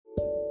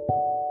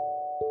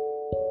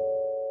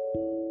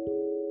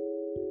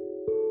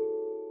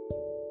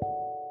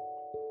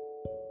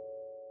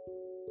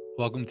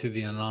Welcome to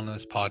the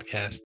Anonymous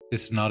Podcast.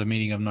 This is not a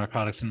meeting of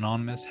Narcotics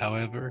Anonymous.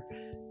 However,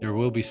 there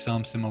will be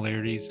some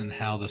similarities in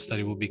how the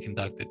study will be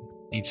conducted.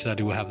 Each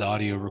study will have the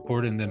audio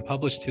recorded and then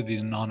published to the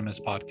Anonymous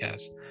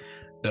Podcast.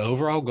 The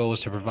overall goal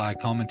is to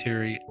provide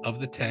commentary of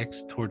the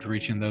text towards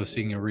reaching those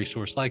seeking a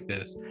resource like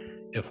this.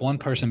 If one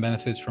person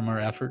benefits from our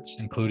efforts,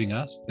 including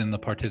us, then the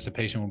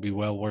participation will be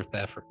well worth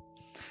the effort.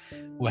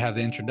 We'll have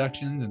the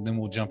introductions and then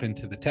we'll jump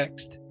into the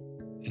text.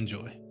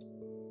 Enjoy.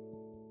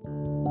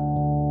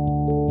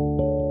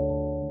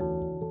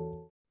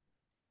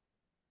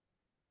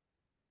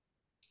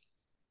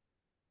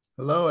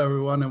 Hello,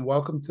 everyone, and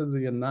welcome to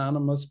the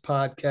Anonymous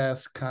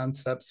Podcast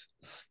Concepts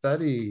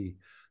Study.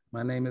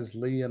 My name is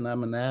Lee, and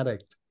I'm an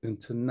addict.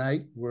 And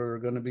tonight we're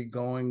going to be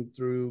going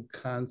through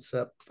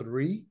Concept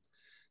 3,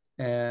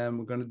 and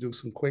we're going to do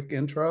some quick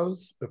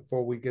intros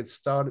before we get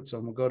started. So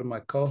I'm going to go to my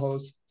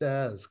co-host,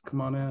 Des.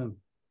 Come on in.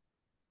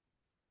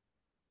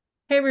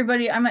 Hey,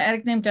 everybody. I'm an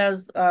addict named Des.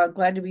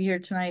 Glad to be here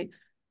tonight.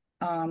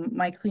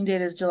 My clean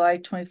date is July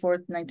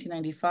 24th,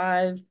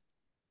 1995.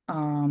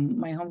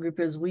 My home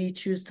group is We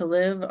Choose to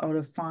Live out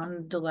of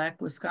Fond du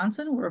Lac,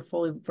 Wisconsin. We're a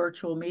fully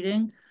virtual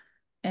meeting,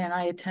 and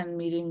I attend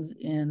meetings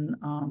in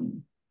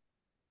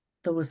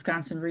the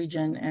Wisconsin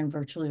region and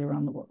virtually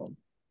around the world.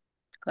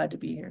 Glad to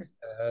be here.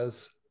 Des.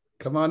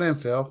 Come on in,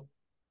 Phil.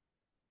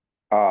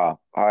 Hi,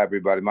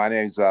 everybody. My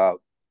name's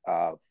Phil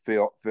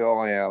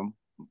M.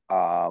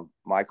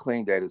 My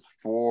clean date is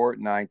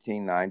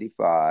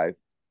 4/1995.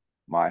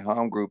 My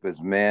home group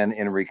is Men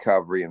in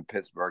Recovery in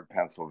Pittsburgh,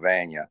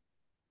 Pennsylvania,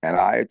 and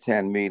I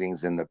attend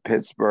meetings in the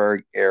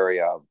Pittsburgh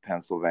area of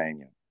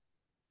Pennsylvania.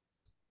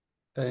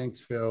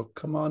 Thanks, Phil.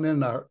 Come on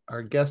in.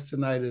 Our guest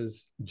tonight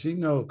is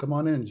Gino. Come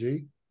on in,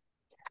 G.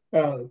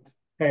 Hey,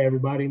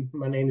 everybody.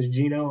 My name is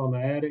Gino. I'm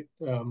an addict.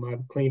 My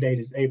clean date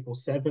is April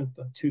 7th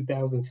of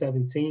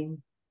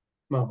 2017.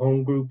 My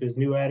home group is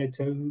New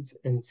Attitudes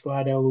in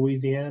Slidell,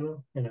 Louisiana,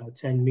 and I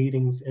attend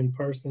meetings in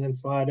person in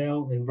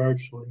Slidell and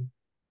virtually.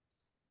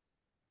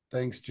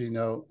 Thanks,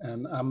 Gino.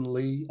 And I'm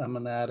Lee. I'm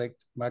an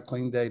addict. My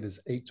clean date is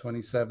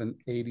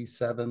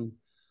 8/27/87.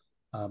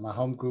 My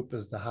home group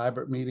is the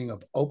hybrid meeting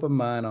of Open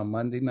Mind on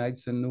Monday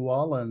nights in New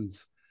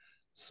Orleans.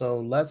 So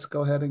let's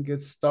go ahead and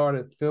get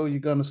started. Phil, you're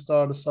going to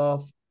start us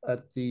off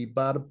at the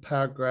bottom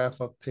paragraph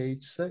of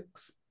page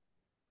 6.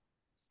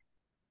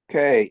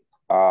 Okay.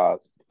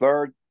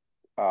 Third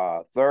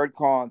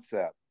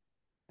concept.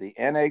 The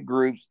NA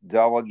groups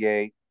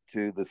delegate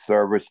to the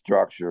service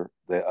structure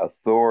the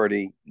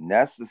authority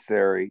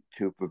necessary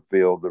to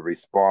fulfill the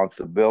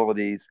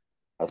responsibilities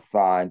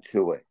assigned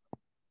to it.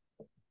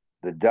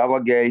 The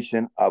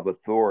delegation of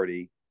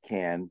authority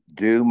can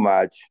do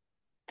much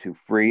to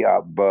free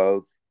up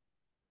both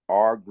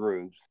our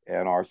groups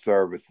and our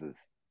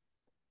services.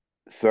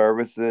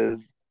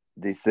 Services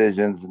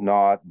decisions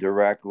not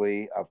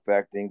directly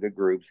affecting the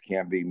groups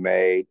can be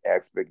made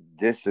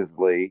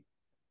expeditiously,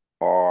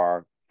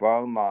 or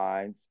phone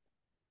lines,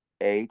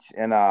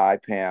 H&I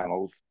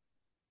panels,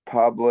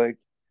 public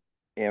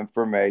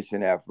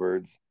information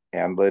efforts,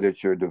 and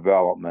literature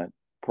development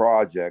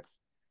projects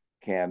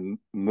can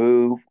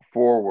move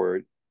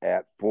forward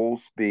at full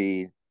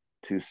speed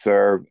to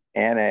serve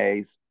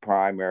NA's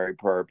primary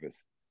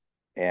purpose,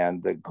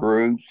 and the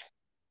groups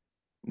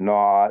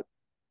not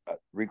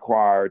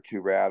required to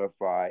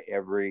ratify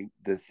every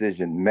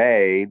decision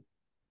made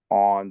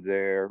on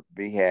their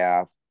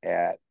behalf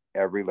at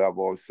every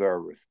level of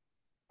service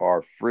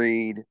are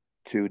freed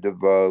to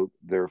devote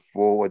their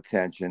full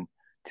attention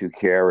to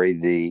carry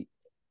the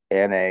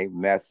NA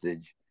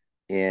message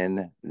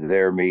in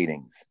their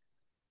meetings.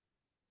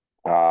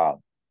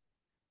 That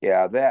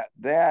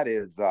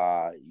is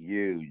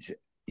huge,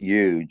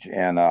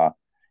 and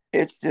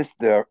it's just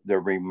the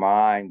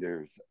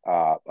reminders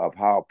of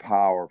how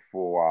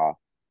powerful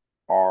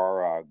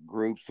our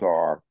groups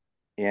are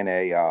in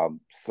a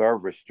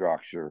service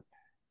structure,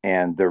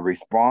 and the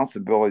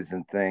responsibilities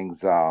and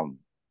things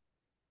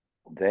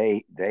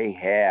they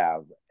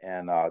have,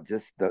 and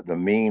just the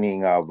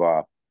meaning of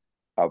a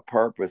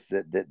purpose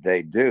that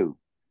they do.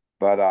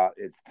 But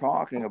it's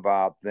talking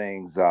about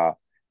things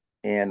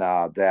in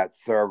that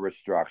service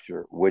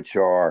structure, which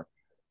are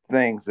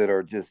things that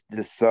are just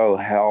so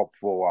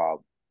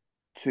helpful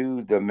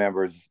to the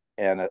members,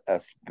 and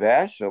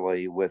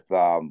especially with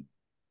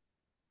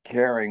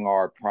carrying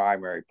our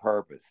primary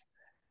purpose.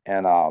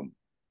 And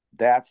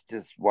that's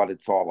just what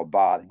it's all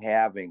about,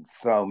 having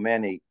so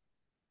many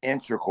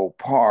integral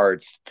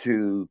parts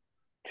to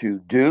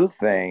do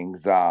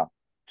things, to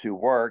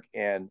work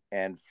and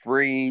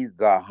free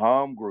the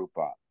home group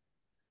up,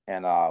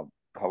 and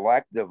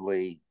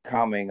collectively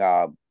coming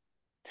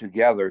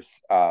together,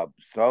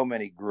 so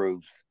many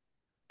groups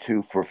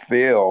to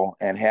fulfill,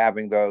 and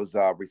having those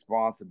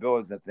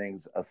responsibilities and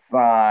things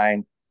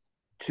assigned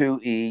to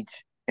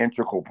each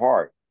integral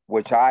part,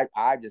 which I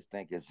just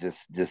think is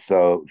just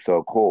so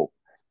cool.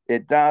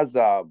 It does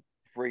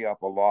free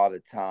up a lot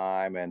of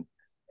time and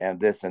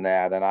this and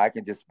that, and I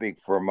can just speak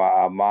for my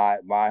home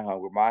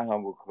group. My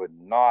home group could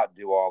not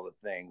do all the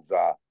things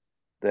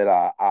that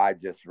I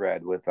just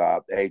read with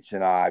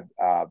H&I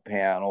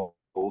panel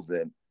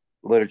and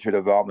literature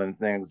development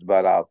things,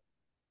 but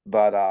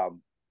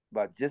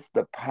just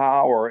the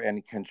power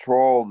and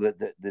control that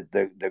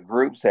the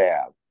groups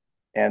have,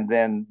 and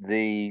then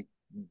the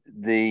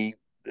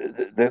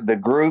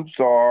groups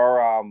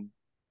are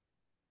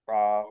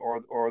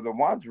or the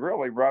ones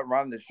really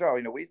run the show.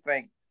 You know, we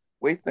think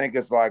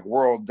it's like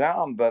world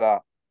down,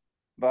 but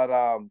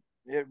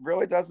it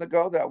really doesn't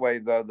go that way.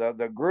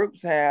 The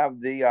groups have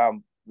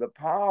the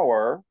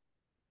power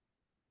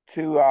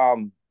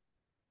to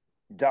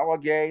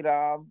delegate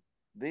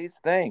these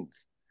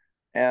things,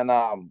 and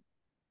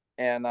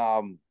and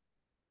um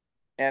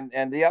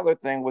and the other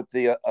thing with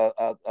the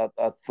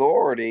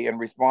authority and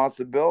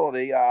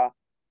responsibility,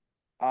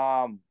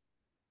 um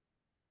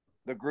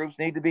the groups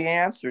need to be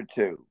answered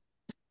to.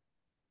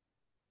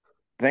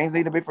 Things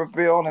need to be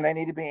fulfilled, and they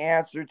need to be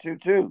answered to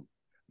too.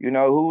 You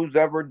know, who's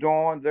ever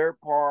doing their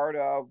part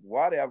of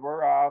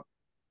whatever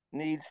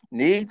needs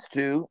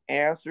to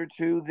answer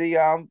to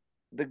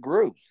the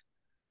groups.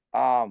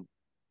 Um,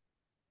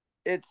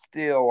 it's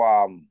still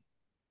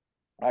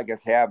I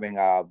guess having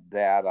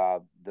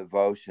that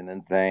devotion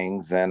and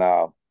things, and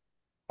I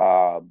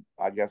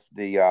guess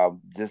the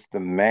just the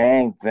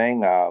main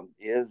thing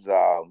is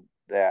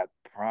that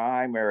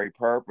primary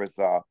purpose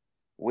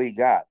we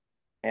got,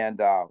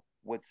 and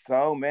with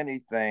so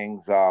many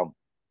things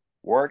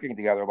working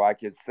together,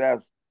 like it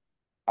says,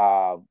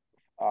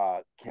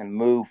 can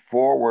move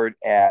forward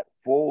at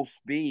full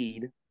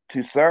speed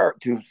to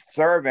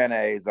serve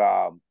NA's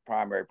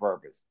primary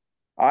purpose.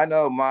 I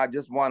know my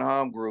just one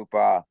home group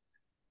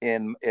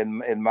in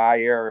my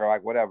area,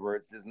 like whatever,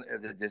 it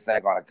just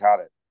ain't gonna cut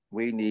it.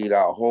 We need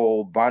a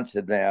whole bunch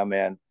of them,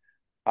 and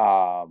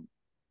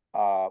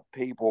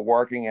people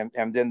working,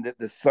 and then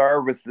the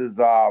services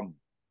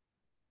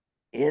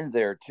in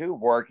there too,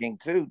 working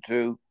too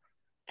to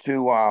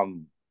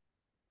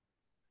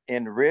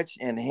enrich,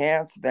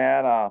 enhance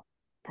that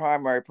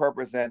primary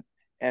purpose,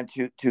 and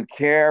to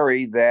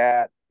carry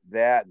that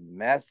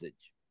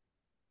message,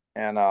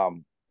 and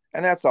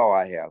that's all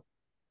I have.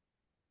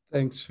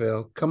 Thanks,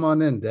 Phil. Come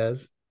on in,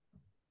 Des.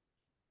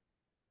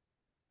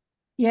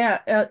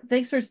 Yeah,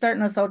 thanks for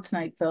starting us out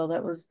tonight, Phil.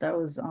 That was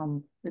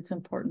it's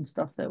important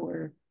stuff that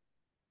we're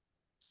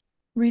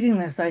reading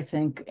this, I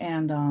think.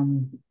 And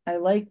I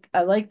like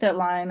that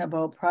line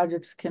about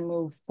projects can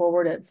move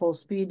forward at full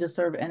speed to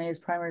serve NA's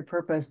primary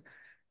purpose.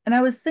 And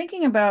I was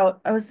thinking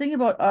about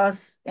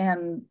us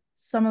and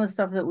some of the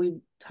stuff that we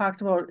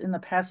talked about in the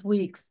past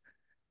weeks,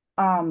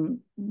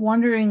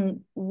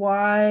 wondering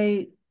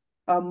why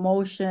a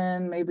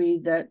motion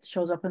maybe that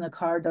shows up in the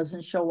card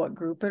doesn't show what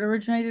group it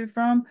originated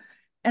from.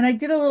 And I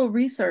did a little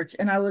research,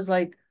 and I was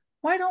like,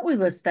 why don't we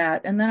list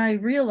that? And then I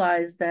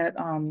realized that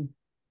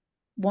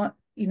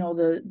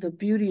the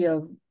beauty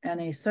of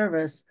NA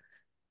service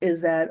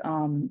is that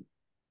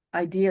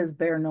ideas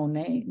bear no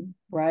name,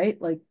 right?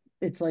 Like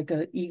it's like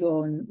a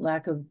ego and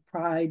lack of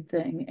pride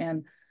thing.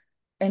 And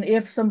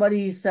if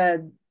somebody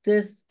said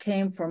this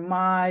came from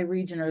my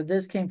region, or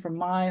this came from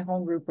my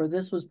home group, or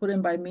this was put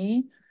in by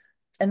me,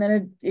 and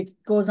then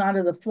it goes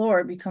onto the floor,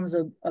 it becomes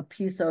a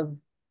piece of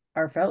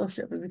our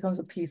fellowship. It becomes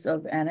a piece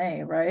of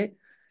NA, right?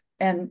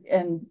 And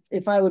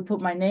if I would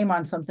put my name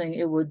on something,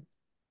 it would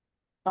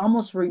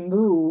almost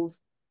remove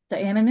the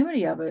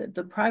anonymity of it,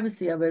 the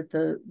privacy of it,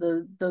 the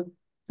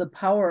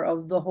power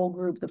of the whole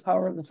group, the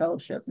power of the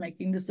fellowship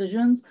making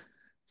decisions.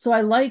 So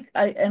I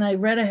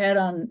read ahead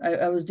on,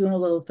 I was doing a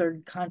little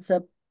third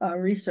concept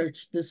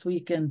research this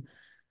week, and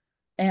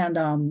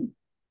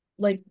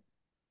like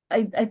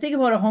I think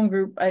about a home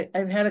group.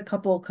 I've had a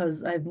couple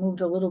because I've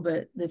moved a little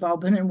bit. They've all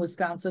been in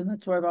Wisconsin.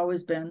 That's where I've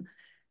always been.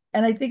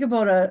 And I think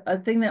about a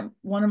thing that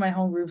one of my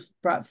home groups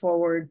brought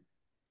forward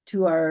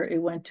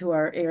it went to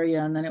our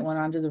area, and then it went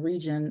on to the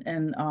region.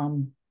 And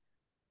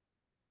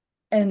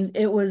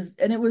it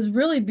was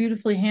really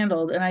beautifully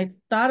handled. And I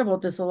thought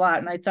about this a lot.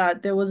 And I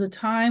thought there was a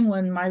time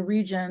when my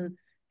region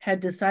had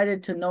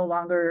decided to no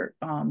longer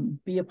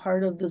be a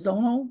part of the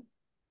zonal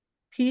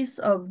piece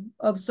of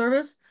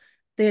service.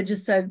 They had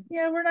just said,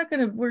 yeah,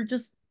 we're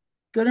just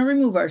gonna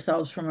remove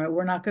ourselves from it.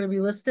 We're not gonna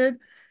be listed.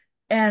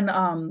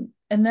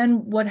 And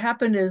then what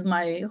happened is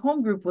my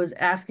home group was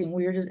asking,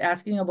 we were just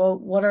asking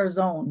about what are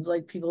zones,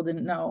 like people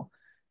didn't know.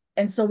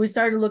 And so we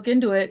started to look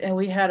into it, and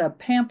we had a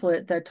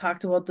pamphlet that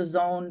talked about the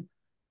zone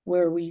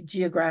where we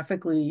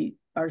geographically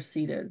are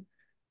seated.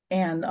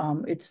 And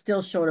it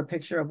still showed a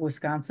picture of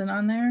Wisconsin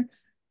on there.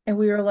 And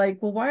we were like,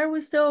 well, why are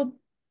we still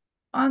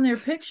on their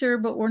picture,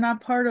 but we're not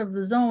part of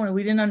the zone? And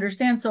we didn't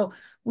understand. So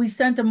we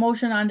sent a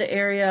motion on to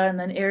area, and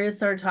then area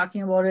started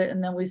talking about it.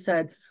 And then we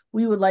said,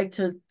 we would like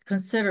to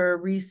consider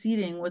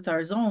reseating with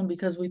our zone,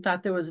 because we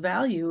thought there was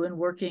value in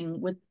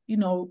working with,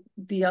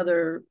 the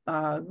other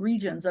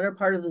regions that are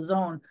part of the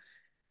zone.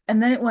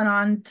 And then it went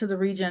on to the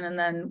region, and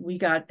then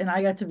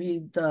I got to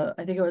be I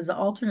think it was the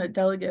alternate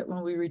delegate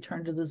when we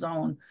returned to the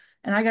zone.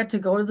 And I got to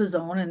go to the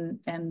zone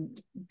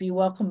and be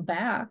welcomed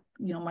back,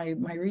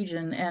 my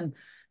region. And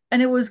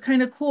it was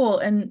kind of cool.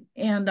 And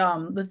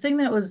the thing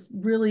that was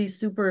really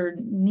super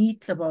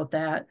neat about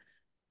that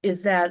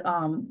is that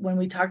when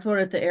we talked about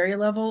it at the area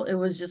level, it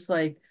was just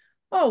like,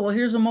 oh, well,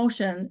 here's a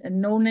motion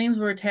and no names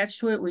were attached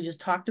to it. We just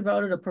talked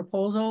about it, a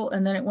proposal,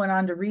 and then it went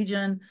on to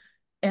region.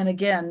 And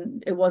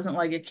again, it wasn't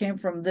like it came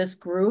from this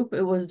group.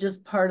 It was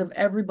just part of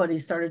everybody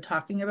started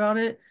talking about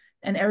it,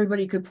 and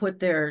everybody could put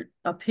their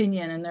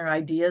opinion and their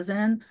ideas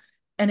in.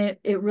 And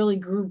it really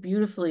grew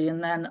beautifully.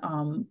 And then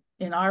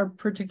in our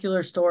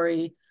particular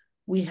story,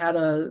 we had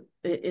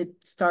it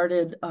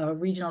started a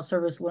regional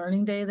service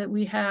learning day that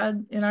we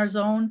had in our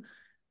zone.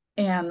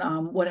 And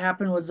what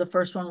happened was the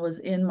first one was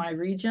in my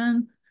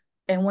region.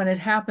 And when it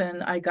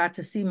happened, I got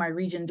to see my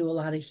region do a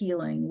lot of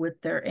healing with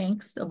their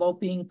angst about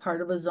being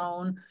part of a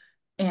zone.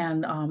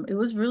 And it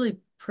was really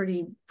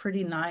pretty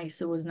nice.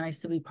 It was nice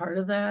to be part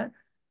of that.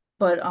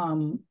 But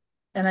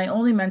and I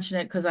only mention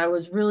it because I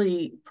was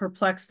really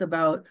perplexed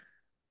about,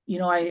 you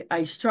know,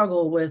 I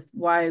struggle with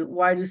why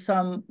do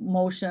some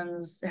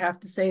motions have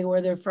to say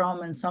where they're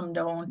from and some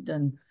don't,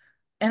 and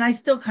I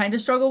still kind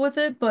of struggle with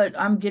it, but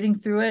I'm getting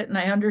through it, and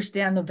I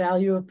understand the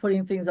value of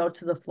putting things out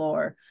to the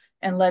floor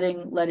and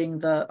letting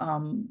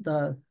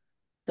the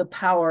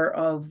power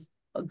of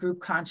a group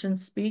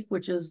conscience speak,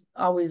 which is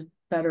always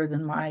better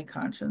than my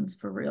conscience,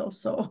 for real.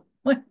 So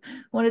when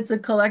it's a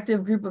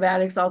collective group of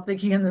addicts all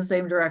thinking in the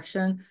same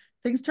direction,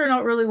 things turn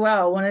out really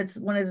well. When it's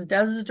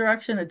Des's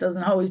direction, it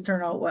doesn't always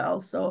turn out well.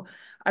 So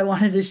I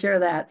wanted to share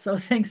that. So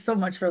thanks so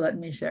much for letting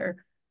me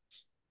share.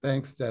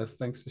 Thanks, Des.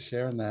 Thanks for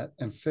sharing that.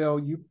 And Phil,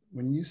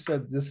 when you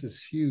said this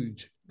is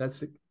huge,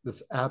 that's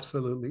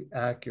absolutely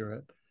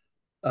accurate.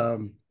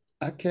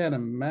 I can't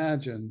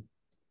imagine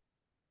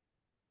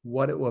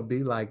what it would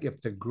be like if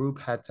the group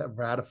had to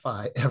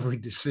ratify every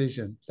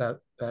decision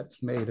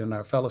that's made in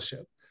our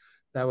fellowship.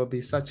 That would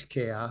be such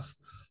chaos.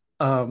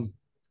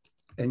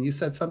 And you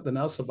said something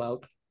else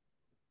about,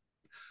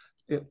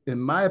 in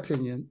my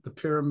opinion, the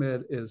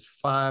pyramid is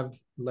 5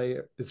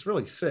 layer. It's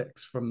really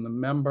 6, from the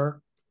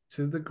member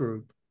to the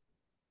group,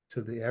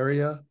 to the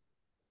area,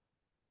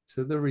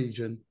 to the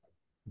region.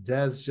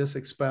 Des just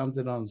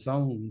expounded on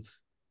zones,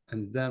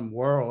 and then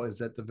world is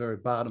at the very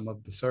bottom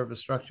of the service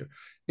structure,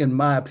 in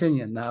my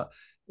opinion. Now,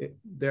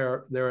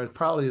 there are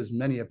probably as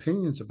many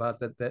opinions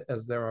about that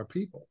as there are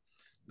people,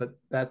 but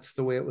that's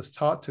the way it was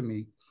taught to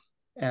me.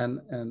 And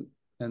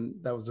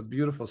that was a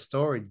beautiful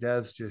story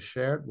Des just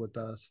shared with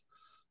us.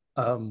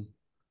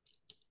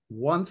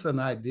 Once an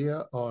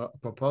idea or a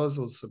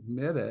proposal is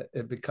submitted,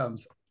 it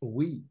becomes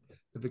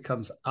it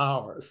becomes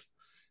ours.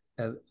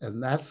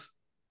 And that's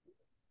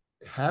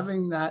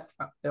having that.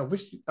 I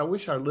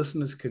wish our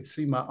listeners could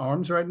see my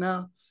arms right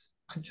now.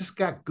 I just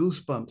got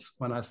goosebumps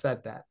when I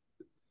said that,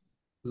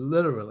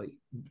 literally.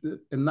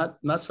 And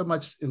not so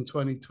much in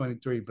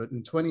 2023, but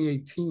in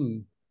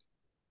 2018,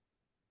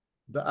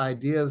 the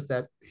ideas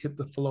that hit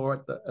the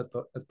floor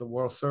at the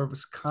World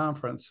Service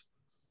Conference,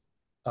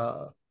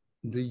 the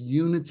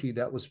unity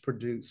that was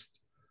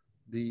produced,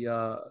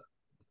 the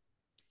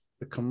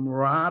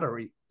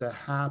camaraderie that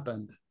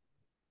happened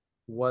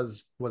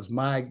was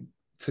my,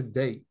 to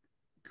date,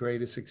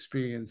 greatest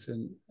experience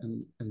in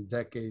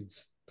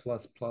decades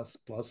plus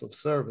of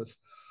service.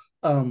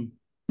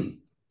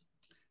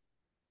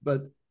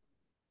 But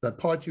the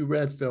part you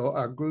read, Phil,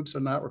 our groups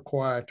are not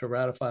required to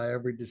ratify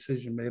every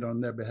decision made on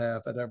their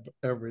behalf at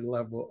every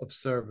level of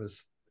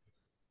service.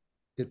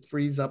 It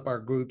frees up our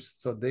groups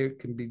so they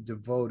can be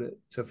devoted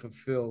to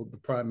fulfill the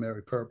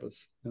primary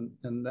purpose.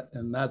 And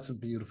that's a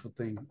beautiful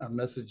thing. Our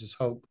message is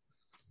hope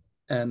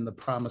and the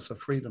promise of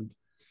freedom.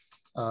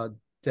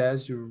 Des,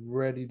 you're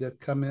ready to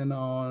come in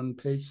on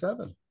page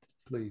 7,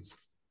 please.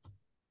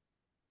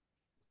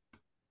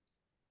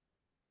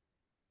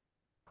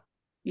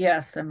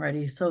 Yes, I'm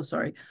ready. So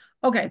sorry.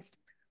 Okay.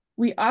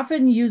 We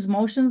often use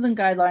motions and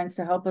guidelines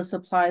to help us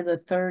apply the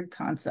third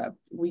concept.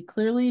 We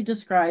clearly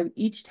describe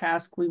each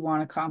task we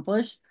want to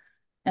accomplish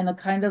and the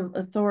kind of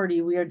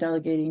authority we are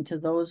delegating to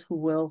those who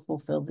will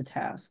fulfill the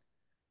task.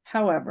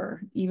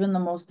 However, even the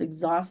most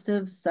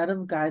exhaustive set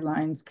of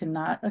guidelines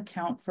cannot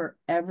account for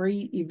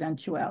every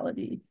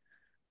eventuality.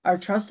 Our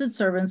trusted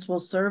servants will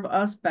serve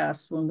us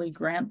best when we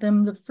grant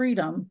them the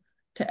freedom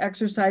to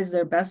exercise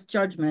their best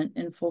judgment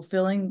in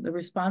fulfilling the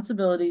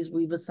responsibilities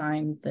we've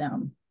assigned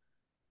them.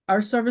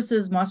 Our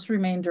services must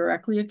remain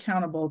directly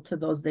accountable to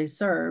those they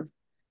serve,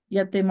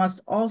 yet they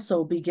must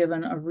also be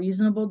given a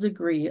reasonable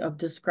degree of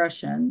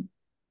discretion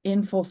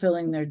in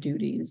fulfilling their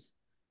duties.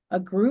 A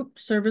group,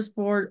 service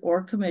board,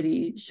 or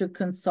committee should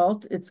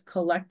consult its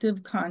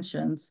collective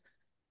conscience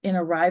in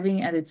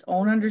arriving at its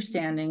own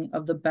understanding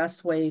of the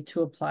best way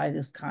to apply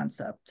this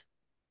concept.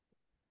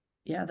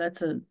 Yeah,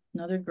 that's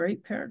another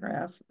great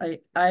paragraph.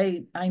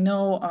 I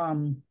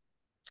know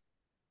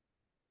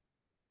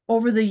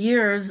over the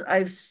years,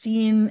 I've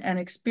seen and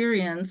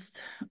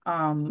experienced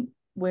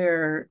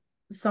where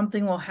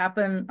something will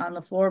happen on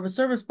the floor of a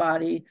service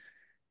body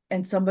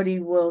and somebody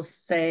will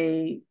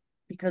say,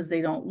 because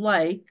they don't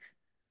like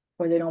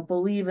or they don't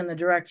believe in the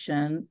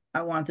direction,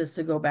 I want this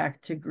to go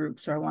back to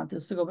groups, or I want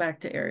this to go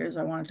back to areas,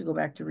 or I want it to go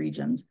back to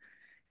regions.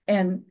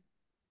 And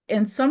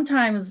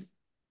sometimes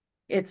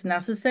it's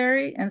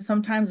necessary, and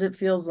sometimes it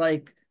feels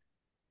like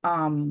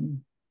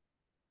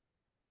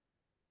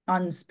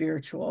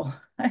unspiritual.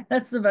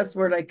 That's the best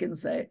word I can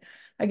say.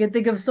 I can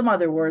think of some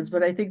other words,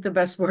 but I think the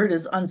best word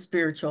is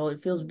unspiritual.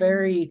 It feels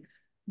very,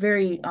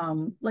 very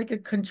like a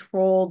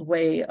controlled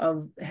way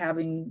of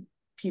having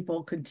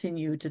people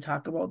continue to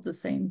talk about the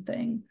same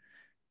thing.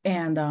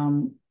 And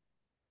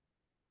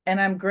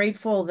I'm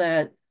grateful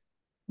that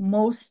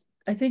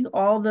I think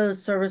all the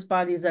service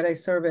bodies that I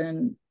serve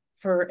in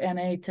for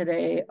NA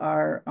today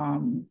are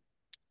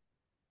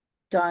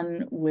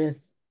done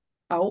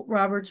without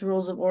Robert's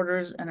Rules of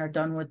Orders and are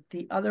done with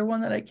the other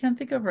one that I can't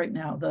think of right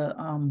now. The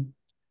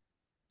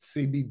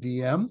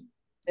CBDM.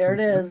 There it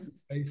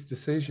is. Consensus-based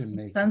decision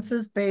making.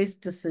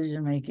 Consensus-based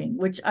decision making,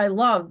 which I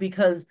love,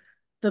 because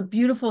the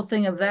beautiful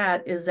thing of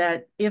that is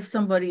that if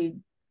somebody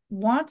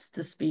wants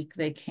to speak,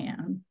 they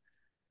can.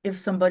 If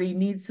somebody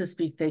needs to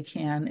speak, they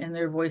can, and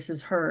their voice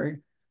is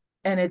heard.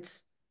 And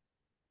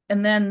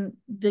then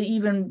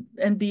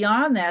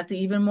beyond that, the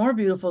even more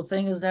beautiful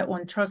thing is that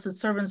when trusted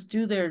servants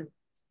do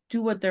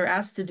what they're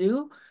asked to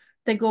do,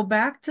 they go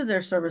back to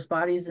their service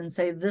bodies and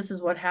say, this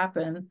is what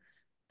happened,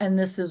 and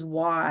this is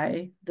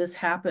why this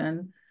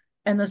happened.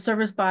 And the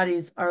service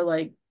bodies are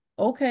like,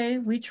 okay,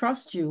 we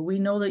trust you. We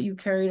know that you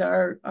carried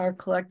our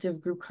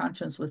collective group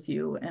conscience with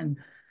you. And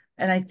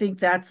I think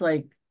that's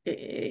like,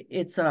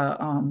 it's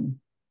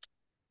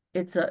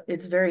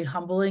very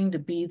humbling to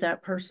be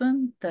that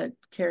person that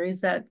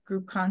carries that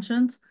group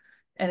conscience.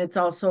 And it's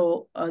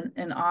also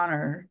an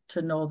honor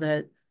to know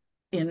that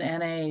in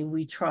NA,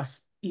 we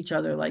trust each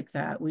other like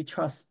that. We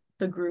trust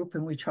the group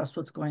and we trust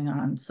what's going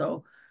on.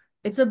 So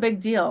it's a big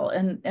deal.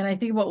 And I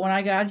think about when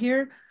I got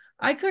here,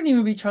 I couldn't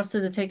even be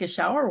trusted to take a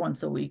shower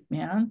once a week,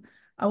 man.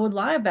 I would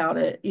lie about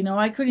it.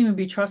 I couldn't even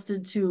be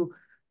trusted to,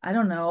 I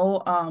don't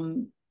know,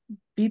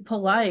 be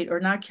polite or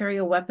not carry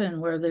a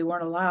weapon where they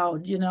weren't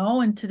allowed,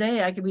 and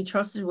today I can be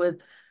trusted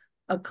with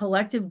a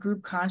collective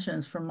group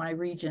conscience from my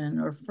region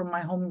or from my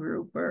home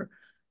group, or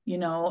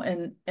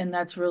and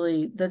that's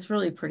really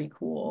pretty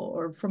cool,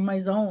 or from my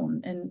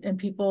zone, and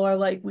people are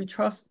like, we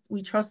trust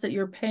that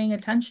you're paying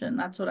attention.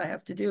 That's what I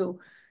have to do,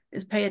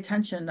 is pay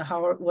attention to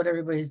what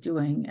everybody's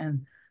doing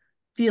and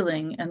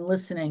feeling and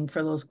listening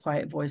for those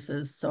quiet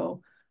voices.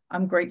 So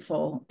I'm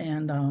grateful,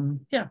 and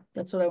yeah,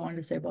 that's what I wanted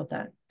to say about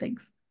that.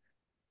 Thanks.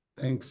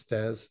 Thanks,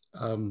 Des.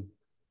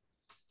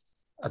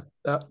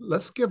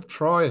 Let's give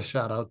Troy a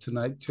shout out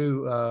tonight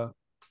too.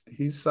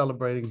 He's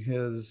celebrating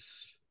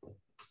his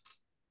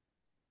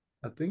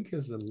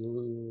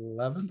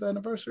 11th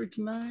anniversary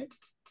tonight,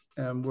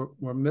 and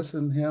we're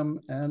missing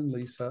him and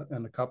Lisa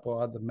and a couple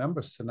other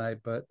members tonight,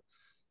 but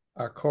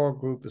our core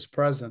group is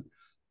present.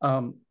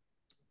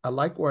 I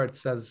like where it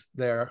says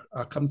there,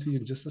 I'll come to you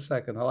in just a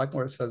second. I like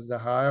where it says there,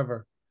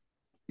 however,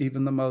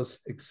 even the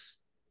most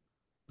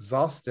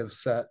exhaustive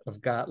set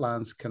of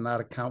guidelines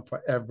cannot account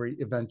for every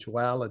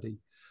eventuality.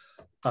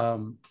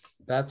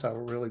 That's a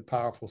really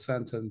powerful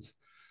sentence.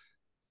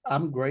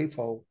 I'm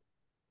grateful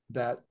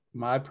that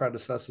my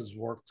predecessors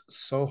worked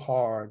so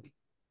hard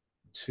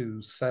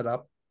to set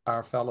up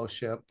our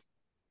fellowship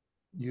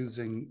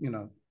using,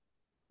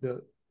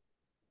 the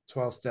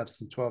 12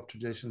 steps and 12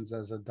 traditions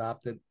as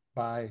adopted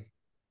by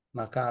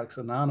Narcotics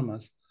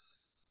Anonymous.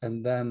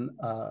 And then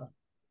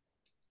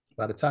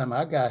by the time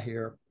I got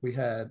here, we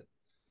had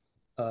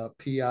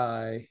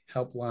PI,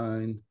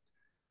 Helpline,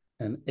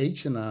 and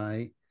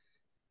H&I,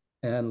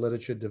 and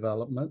literature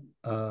development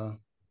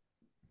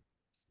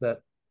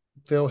that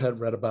Phil had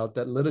read about.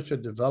 That literature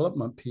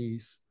development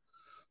piece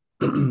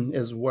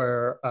is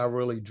where I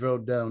really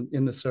drilled down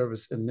in the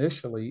service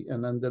initially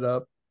and ended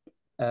up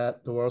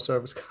at the World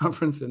Service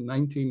Conference in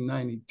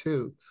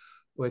 1992,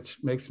 which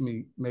makes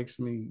me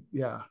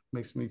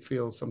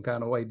feel some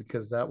kind of way,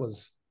 because that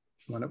was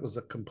when it was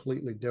a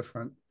completely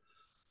different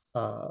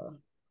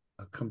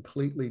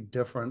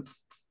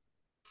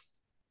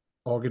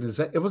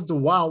organization. It was the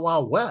Wild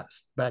Wild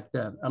West back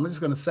then. I'm just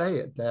going to say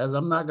it, Daz.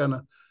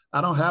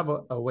 I don't have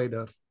a way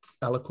to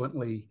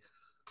eloquently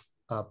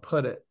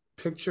put it.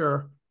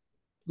 Picture,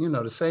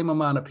 the same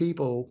amount of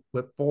people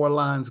with 4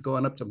 lines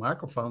going up to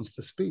microphones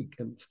to speak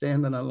and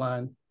standing in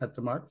line at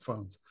the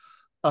microphones.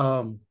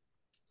 And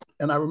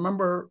I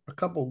remember a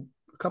couple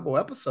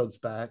episodes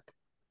back,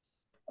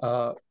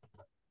 and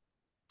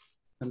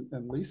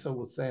Lisa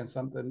was saying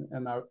something,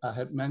 and I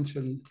had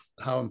mentioned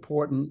how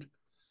important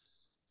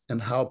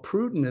and how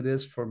prudent it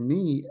is for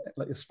me,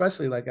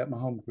 especially like at my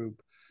home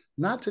group,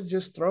 not to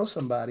just throw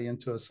somebody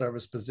into a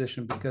service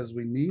position because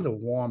we need a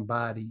warm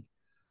body,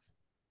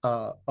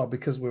 or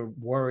because we're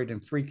worried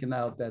and freaking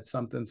out that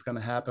something's going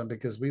to happen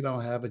because we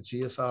don't have a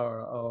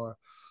GSR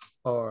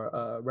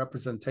or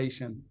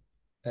representation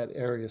at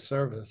area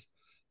service.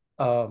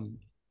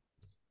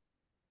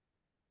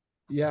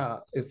 Yeah,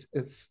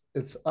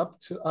 it's up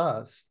to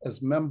us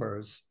as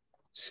members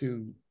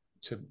to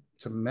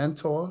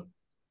mentor,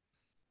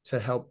 to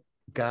help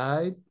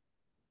guide,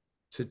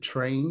 to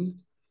train.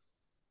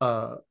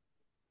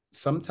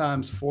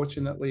 Sometimes,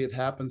 fortunately, it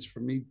happens for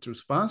me through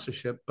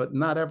sponsorship, but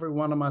not every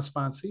one of my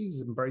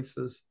sponsees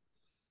embraces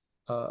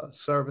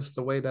service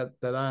the way that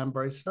I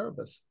embrace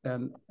service.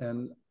 And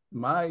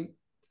my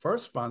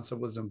first sponsor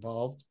was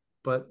involved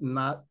but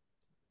not,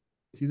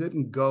 he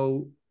didn't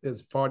go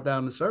as far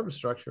down the service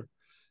structure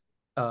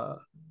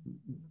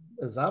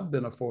as I've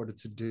been afforded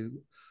to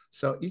do.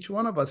 So each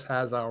one of us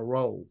has our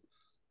role.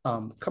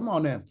 Come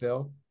on in,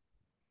 Phil.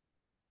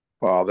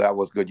 Well, that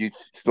was good. You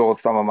stole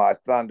some of my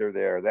thunder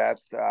there.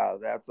 That's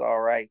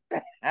all right.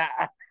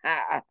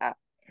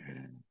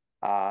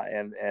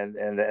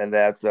 And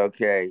that's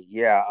okay.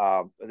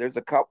 Yeah. There's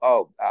a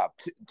couple.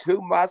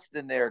 Two must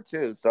in there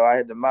too. So I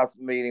had the must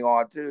meeting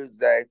on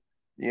Tuesday.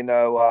 You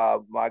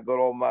know, my good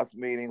old must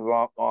meetings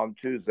on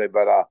Tuesday.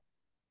 But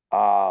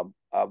a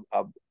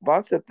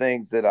bunch of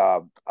things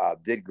that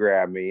did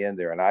grab me in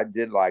there, and I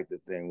did like the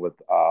thing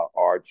with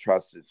our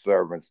trusted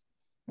servants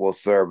will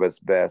serve us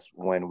best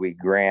when we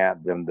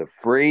grant them the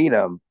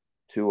freedom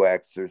to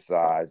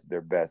exercise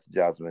their best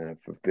judgment in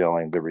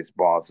fulfilling the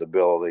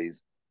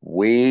responsibilities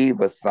we've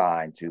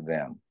assigned to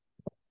them.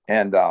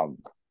 And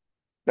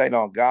they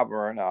don't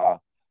govern.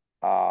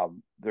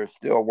 They're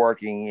still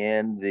working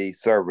in the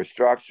service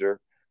structure,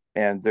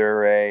 and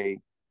they're a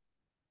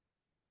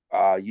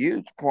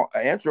huge,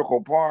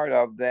 integral part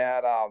of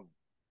that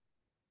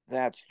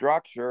that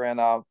structure.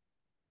 And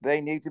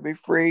they need to be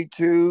free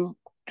to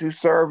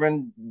serve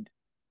and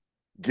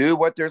do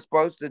what they're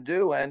supposed to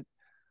do. And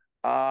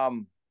I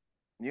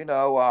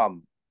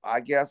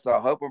guess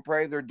hope and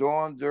pray they're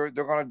going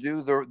to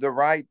do the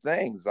right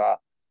things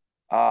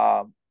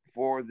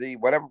for the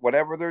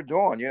whatever they're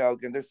doing. You know,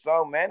 and there's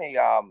so many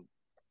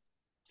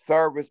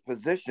service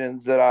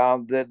positions that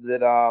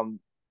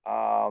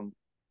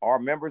our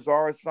members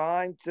are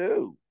assigned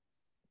to.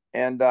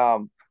 And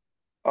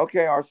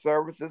okay, our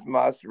services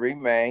must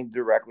remain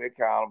directly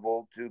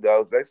accountable to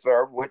those they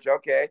serve, which,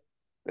 okay,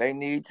 they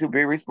need to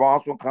be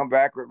responsible, come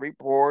back with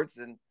reports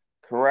and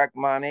correct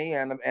money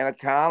and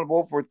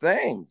accountable for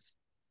things,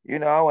 you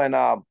know, and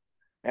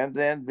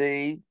then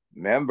the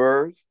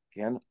members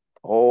can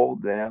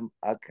hold them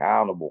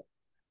accountable.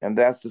 And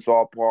that's just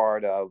all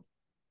part of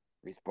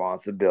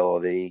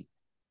responsibility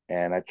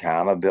and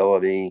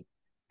accountability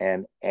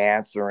and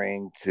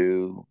answering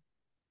to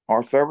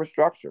our service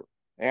structure.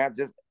 And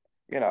just,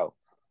 you know,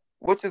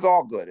 which is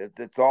all good.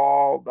 It's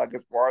all like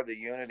it's part of the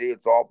unity.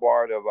 It's all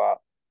part of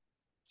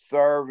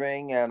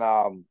serving, and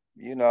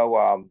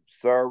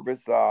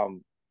service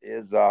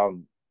is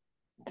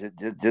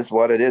just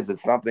what it is.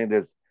 It's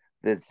something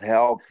that's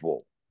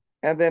helpful.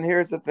 And then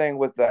here's the thing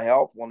with the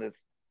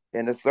helpfulness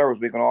in the service,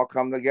 we can all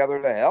come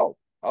together to help,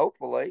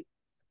 hopefully,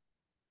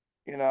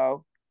 you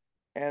know.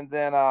 And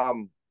then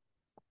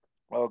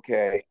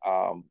okay,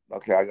 I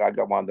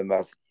got one of the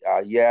mess.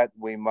 Yet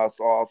we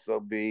must also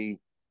be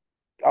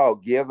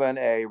given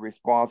a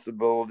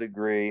responsible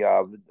degree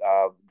of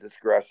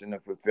discretion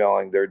in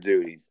fulfilling their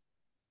duties.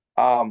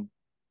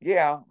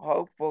 Yeah,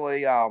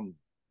 hopefully,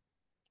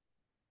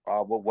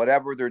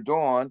 whatever they're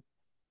doing,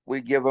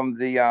 we give them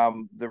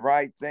the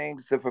right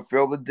things to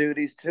fulfill the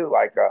duties too,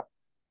 like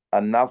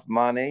enough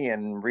money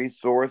and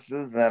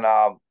resources and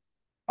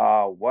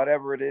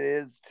whatever it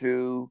is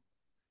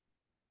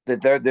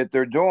that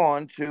they're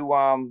doing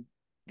to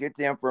get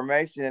the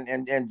information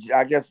and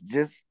I guess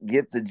just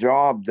get the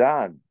job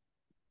done.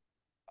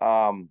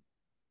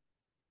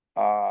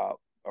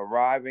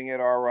 Arriving at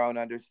our own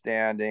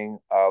understanding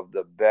of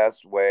the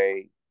best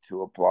way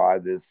to apply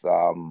this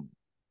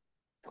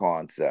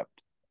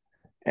concept.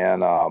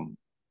 And I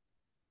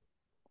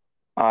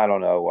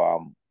don't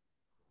know,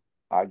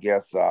 I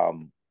guess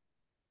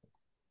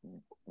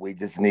we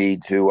just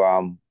need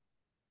to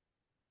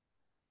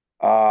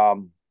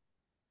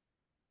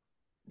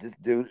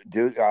just do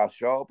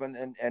show up and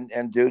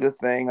do the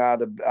thing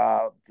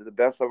to the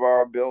best of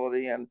our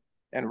ability and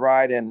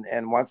right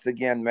and once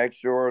again make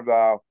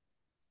sure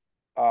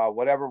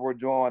whatever we're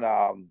doing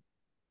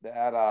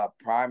that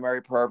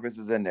primary purpose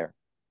is in there.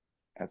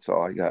 That's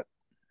all I got.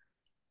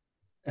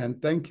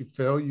 And thank you,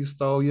 Phil. You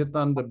stole your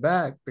thunder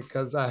back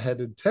because I had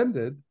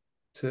intended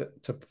to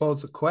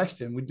pose a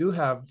question. We do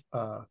have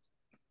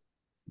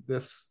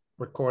this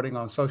recording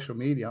on social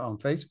media on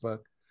Facebook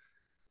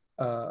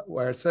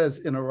where it says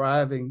in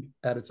arriving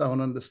at its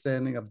own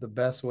understanding of the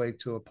best way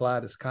to apply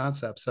this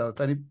concept. So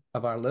if any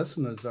of our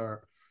listeners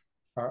are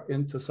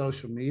into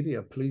social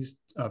media, please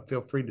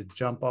feel free to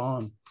jump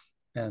on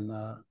and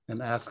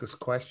ask us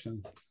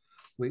questions.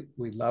 We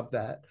love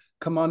that.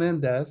 Come on in,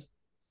 Des.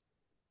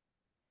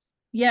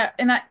 Yeah,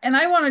 and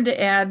I wanted to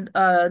add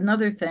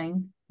another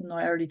thing.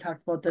 I already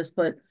talked about this,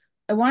 but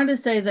I wanted to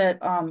say that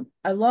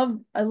I love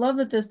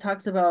that this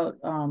talks about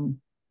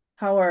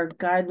how our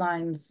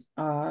guidelines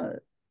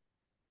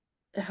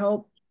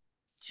help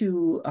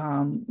to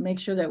make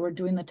sure that we're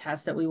doing the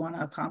tasks that we want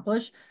to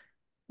accomplish.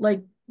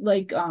 Like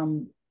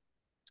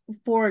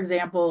for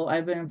example,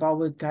 I've been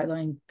involved with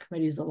guideline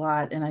committees a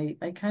lot, and I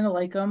kind of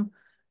like them,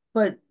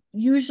 but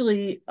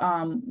usually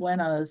when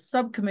a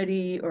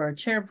subcommittee or a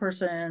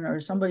chairperson or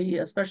somebody,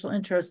 a special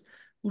interest,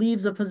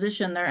 leaves a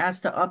position, they're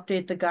asked to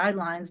update the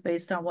guidelines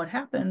based on what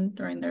happened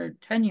during their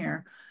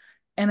tenure.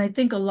 And I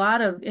think a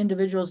lot of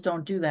individuals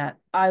don't do that.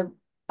 I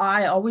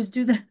always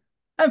do that.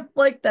 I'm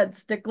like that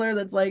stickler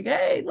that's like,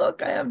 hey,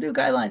 look, I have new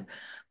guidelines.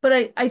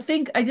 But I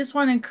think I just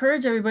want to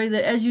encourage everybody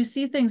that as you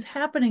see things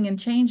happening and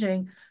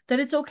changing, that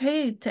it's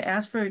okay to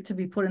ask for it to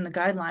be put in the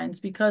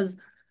guidelines, because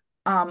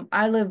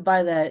I live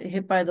by that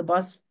hit by the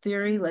bus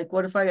theory. Like,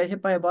 what if I got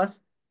hit by a bus?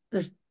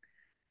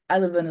 I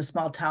live in a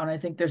small town. I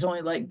think there's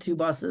only like 2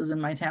 buses in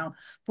my town.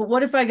 But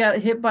what if I got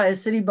hit by a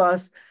city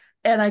bus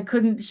and I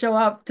couldn't show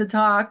up to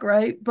talk,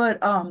 right? But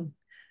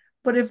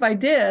if I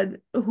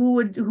did, who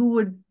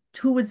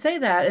would say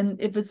that? And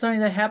if it's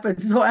something that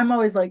happens, so I'm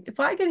always like, if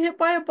I get hit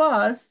by a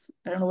bus,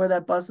 I don't know where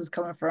that bus is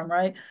coming from,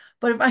 right?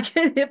 But if I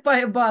get hit by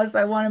a bus,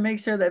 I want to make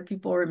sure that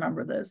people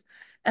remember this.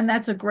 And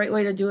that's a great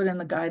way to do it in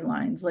the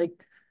guidelines. Like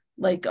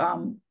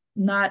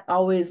not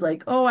always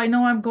like, oh, I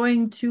know I'm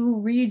going to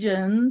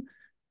region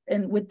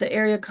and with the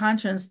area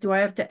conscience, do I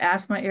have to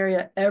ask my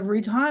area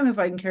every time if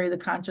I can carry the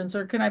conscience,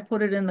 or can I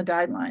put it in the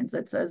guidelines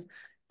that says,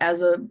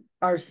 as a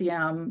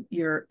RCM,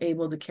 you're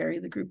able to carry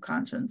the group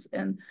conscience?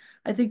 And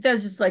I think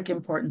that's just like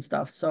important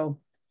stuff. So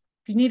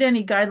if you need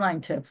any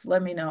guideline tips,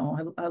 let me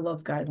know. I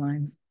love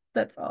guidelines.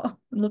 That's all.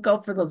 Look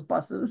out for those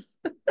buses.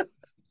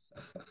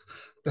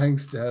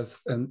 Thanks, Des.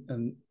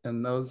 And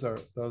those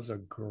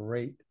are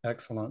great,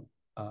 excellent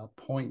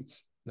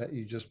points that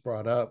you just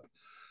brought up.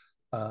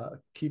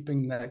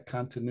 Keeping that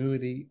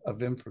continuity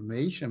of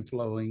information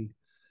flowing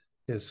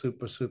is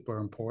super, super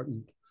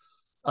important.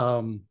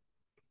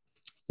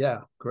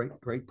 Yeah,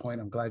 great point.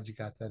 I'm glad you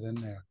got that in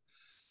there.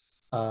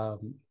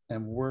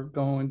 And we're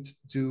going to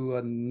do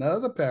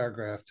another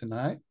paragraph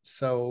tonight.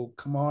 So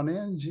come on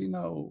in,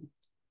 Gino.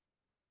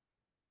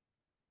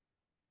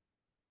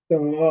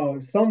 So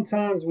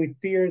sometimes we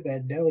fear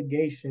that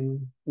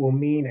delegation will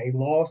mean a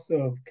loss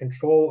of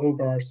control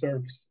over our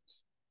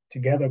services.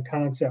 Together,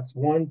 concepts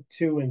 1,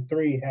 2, and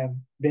 3 have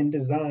been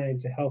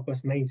designed to help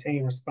us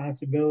maintain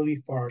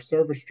responsibility for our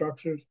service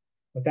structures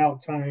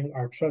without tying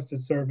our trusted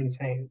servants'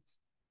 hands.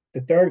 The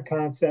third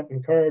concept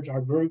encourages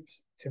our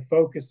groups to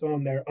focus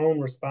on their own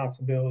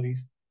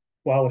responsibilities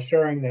while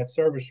assuring that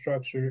service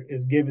structure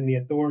is given the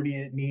authority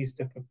it needs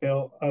to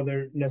fulfill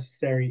other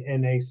necessary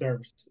NA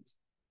services.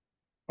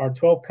 Our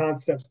 12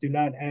 concepts do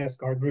not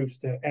ask our groups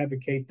to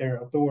advocate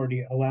their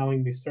authority,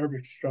 allowing the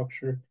service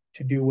structure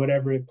to do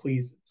whatever it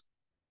pleases.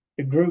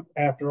 The group,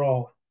 after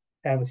all,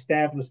 have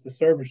established the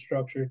service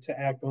structure to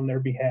act on their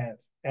behalf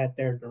at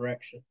their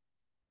direction.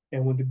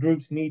 And when the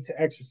groups need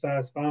to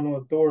exercise final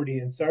authority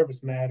in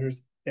service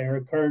matters, they are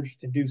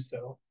encouraged to do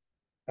so.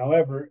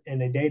 However,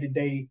 in a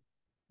day-to-day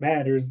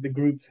matters, the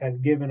group has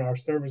given our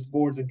service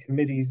boards and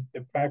committees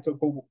the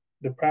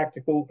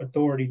practical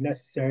authority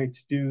necessary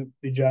to do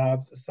the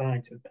jobs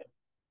assigned to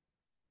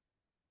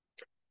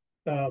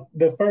them.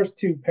 The first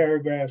 2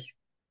 paragraphs,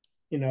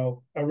 I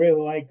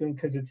really like them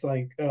because it's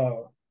like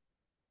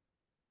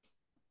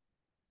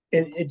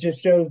it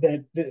just shows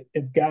that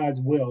it's God's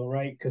will,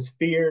 right? Because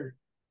fear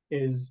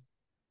is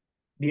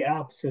the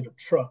opposite of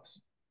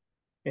trust.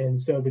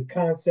 And so the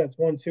concepts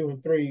 1, 2,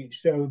 and 3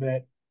 show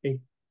that it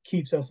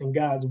keeps us in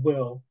God's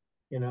will,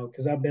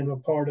 because I've been a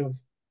part of,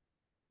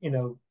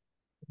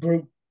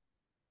 group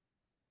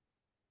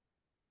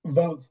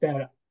votes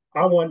that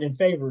I wasn't in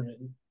favor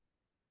in,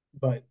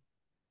 but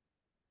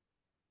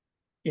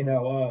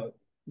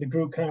the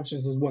group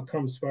conscience is what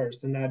comes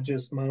first and not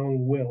just my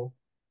own will.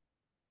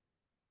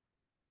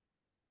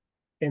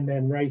 And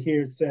then right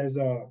here it says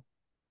the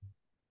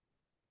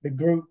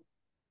group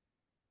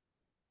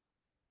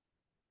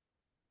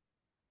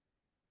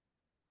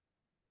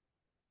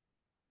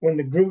when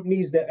the group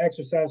needs to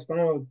exercise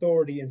final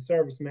authority in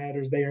service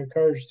matters, they are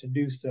encouraged to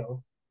do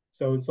so.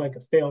 So it's like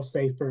a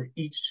fail-safe for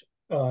each,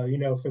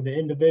 for the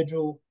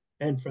individual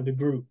and for the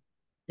group,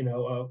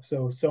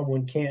 so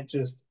someone can't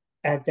just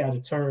act out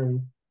of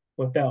turn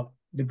without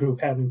the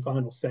group having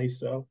final say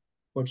so,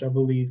 which I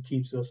believe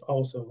keeps us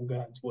also in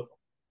God's will.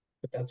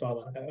 But that's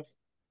all I have.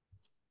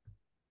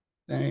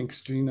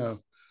 Thanks,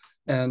 Gino.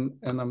 And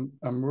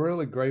I'm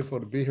really grateful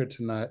to be here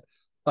tonight.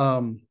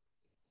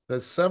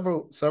 There's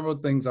several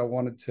things I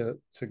wanted to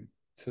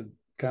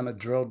kind of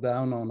drill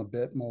down on a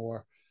bit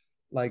more,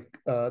 like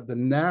the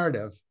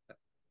narrative.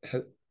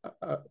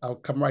 I'll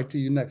come right to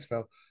you next,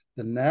 Phil.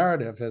 The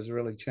narrative has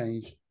really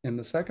changed. In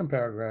the second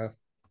paragraph,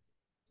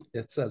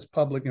 it says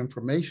public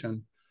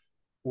information,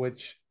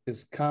 which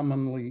is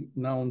commonly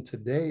known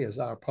today as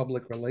our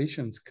public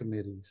relations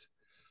committees.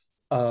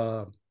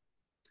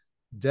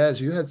 Des,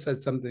 you had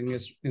said something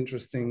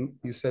interesting.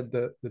 You said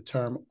the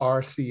term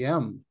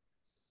RCM,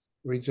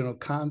 regional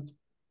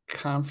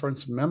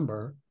conference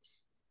member,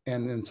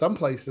 and in some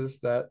places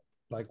that,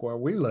 like where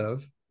we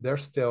live, they're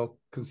still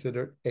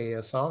considered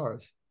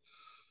ASRs.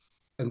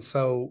 And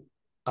so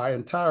our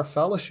entire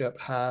fellowship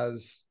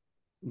has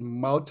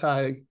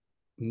multi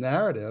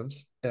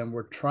narratives, and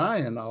we're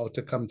trying all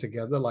to come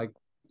together. Like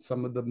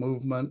some of the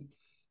movement,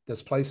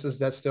 there's places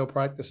that still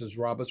practices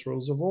Robert's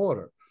Rules of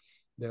Order.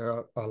 There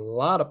are a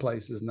lot of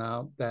places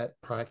now that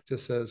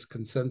practices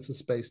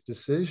consensus-based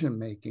decision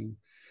making.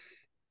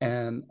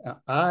 And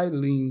I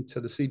lean to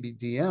the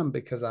CBDM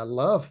because I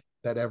love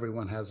that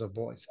everyone has a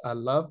voice. I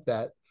love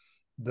that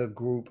the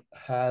group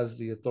has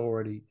the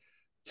authority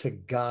to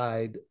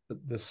guide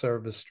the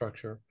service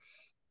structure.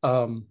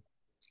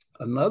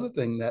 Another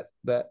thing that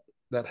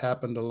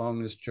happened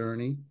along this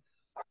journey,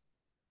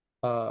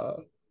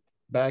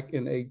 back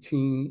in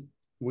 18,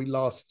 we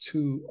lost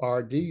 2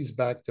 RDs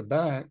back to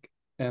back.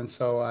 And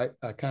so I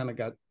kind of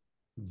got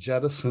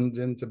jettisoned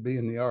into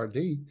being the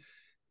RD.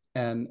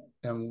 And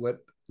with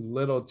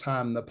little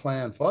time to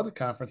plan for the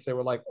conference, they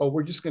were like, oh,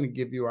 we're just going to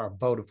give you our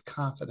vote of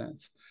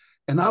confidence.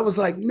 And I was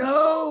like,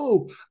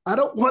 no, I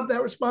don't want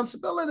that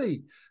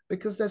responsibility,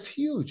 because that's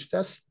huge.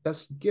 That's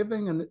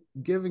giving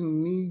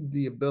me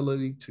the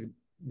ability to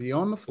be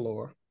on the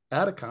floor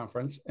at a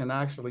conference and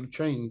actually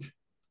change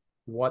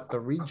what the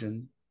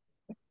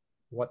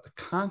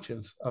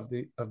conscience of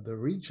the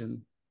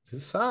region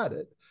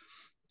decided.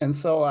 And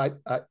so I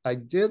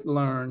did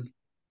learn,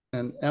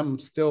 and am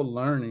still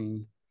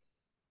learning,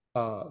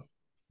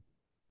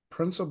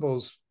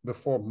 principles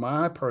before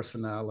my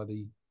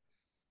personality,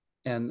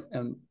 and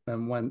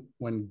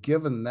when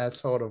given that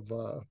sort of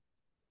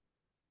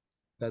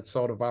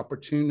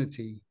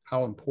opportunity,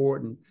 how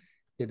important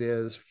it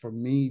is for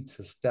me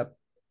to step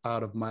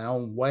out of my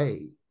own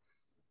way.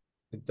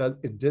 It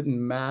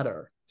didn't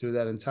matter through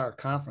that entire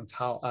conference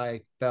how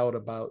I felt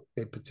about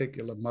a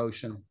particular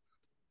motion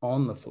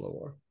on the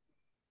floor.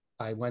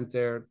 I went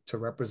there to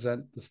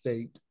represent the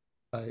state,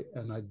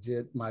 and I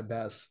did my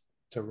best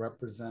to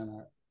represent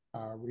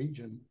our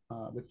region,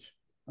 which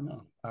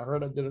I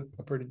heard I did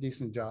a pretty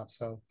decent job.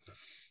 So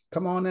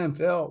come on in,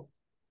 Phil.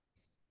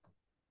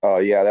 Oh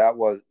yeah, that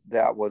was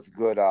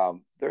good.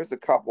 There's a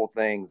couple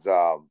things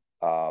that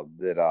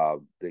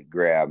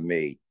grabbed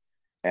me,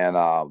 and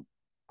I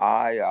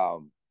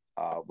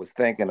was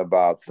thinking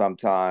about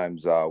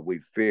sometimes we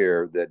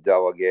fear that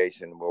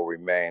delegation will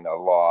remain a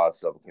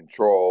loss of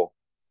control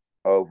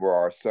over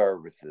our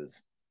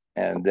services,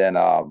 and then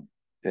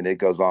it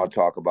goes on to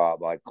talk about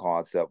like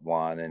concept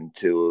 1 and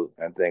 2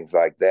 and things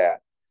like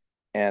that,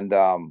 and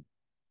I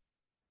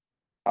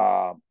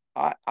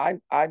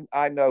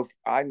know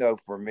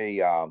for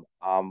me, I'm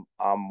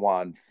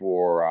one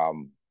for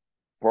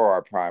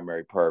our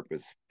primary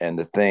purpose and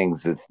the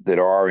things that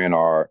are in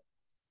our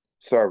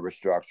service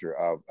structure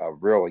of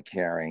really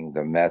carrying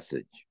the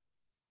message.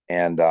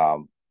 And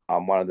I'm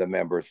one of the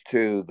members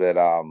too that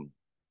I'm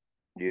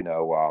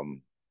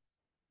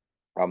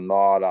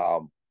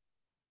not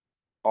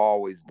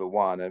always the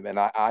one. And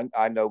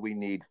I know we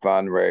need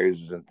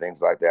fundraisers and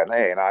things like that. And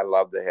hey, and I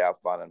love to have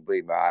fun, and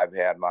believe me, I've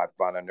had my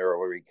fun in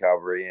early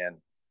recovery and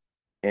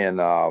in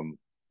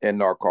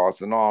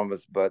Narcotics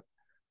Anonymous, but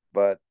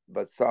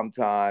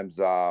sometimes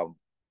I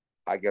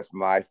guess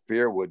my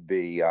fear would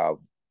be of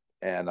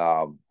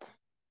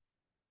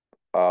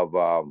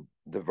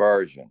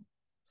diversion,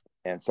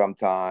 and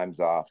sometimes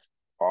and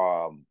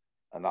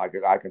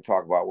I can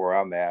talk about where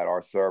I'm at.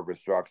 Our service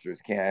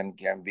structures can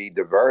be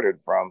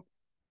diverted from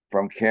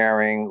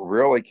carrying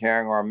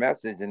our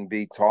message and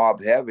be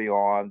top heavy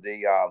on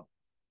the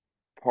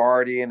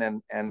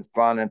partying and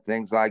fun and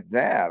things like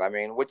that. I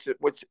mean, which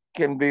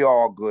can be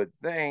all good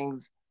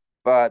things,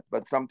 but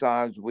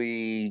sometimes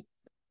we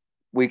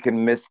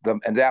can miss them,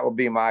 and that would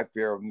be my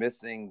fear of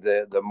missing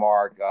the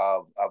mark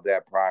of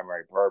that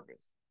primary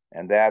purpose.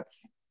 And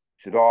that's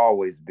should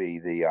always be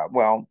the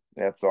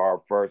that's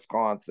our first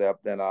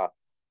concept, and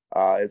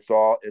it's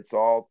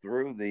all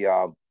through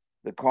the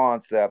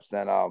concepts,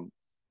 and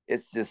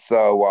it's just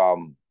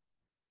so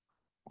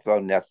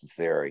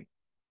necessary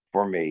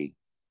for me.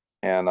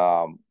 And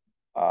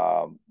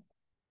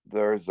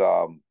there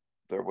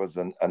was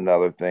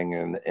another thing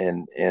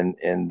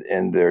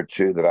in there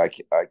too that I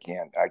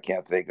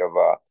can't think of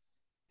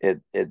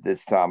it at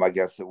this time. I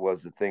guess it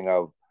was the thing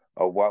of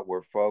what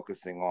we're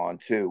focusing on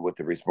too with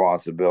the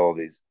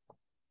responsibilities.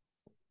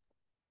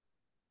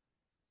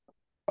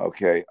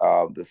 Okay,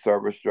 the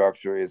service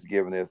structure is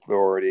given the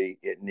authority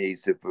it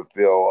needs to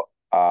fulfill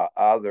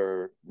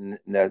other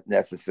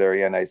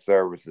necessary NA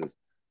services.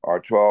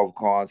 Our 12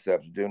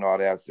 concepts do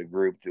not ask the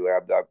group to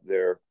abduct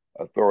their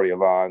authority,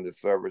 allowing the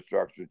service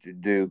structure to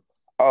do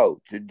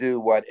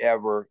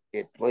whatever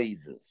it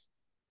pleases.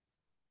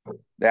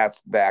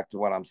 That's back to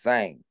what I'm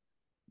saying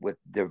with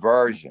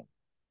diversion.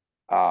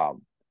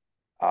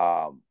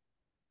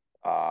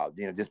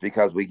 Just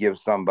because we give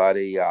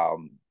somebody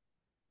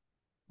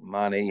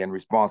money and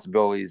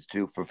responsibilities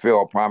to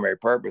fulfill a primary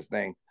purpose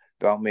thing,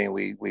 don't mean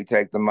we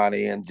take the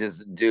money and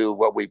just do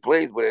what we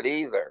please with it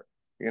either.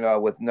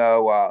 With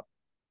no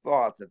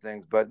thoughts and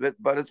things, but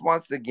it's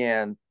once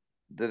again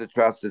to the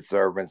trusted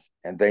servants,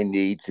 and they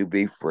need to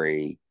be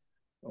free.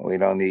 We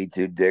don't need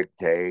to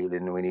dictate,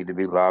 and we need to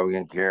be loving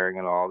and caring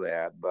and all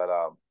that. But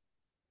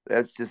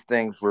that's just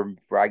things for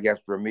I guess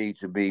for me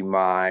to be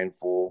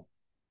mindful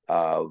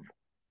of,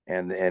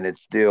 and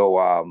it's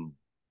still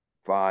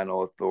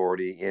final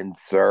authority in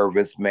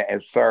service.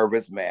 If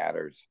service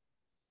matters,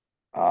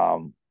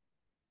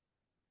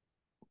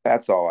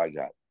 that's all I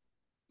got.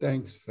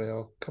 Thanks,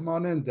 Phil. Come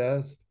on in,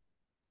 Des.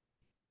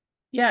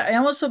 Yeah, I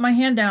almost put my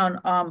hand down,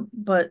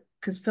 but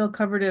because Phil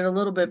covered it a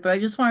little bit, but I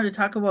just wanted to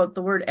talk about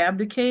the word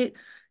abdicate,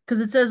 because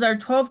it says our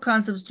 12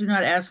 concepts do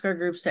not ask our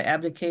groups to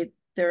abdicate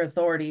their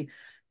authority.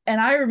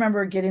 I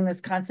remember getting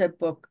this concept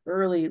book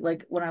early,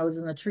 like when I was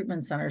in the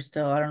treatment center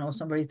still. I don't know,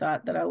 somebody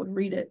thought that I would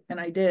read it, and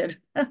I did.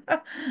 And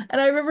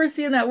I remember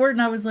seeing that word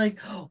and I was like,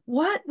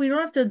 what? They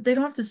don't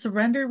have to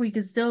surrender. We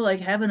could still like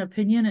have an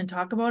opinion and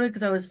talk about it,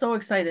 because I was so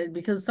excited,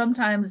 because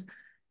sometimes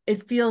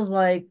it feels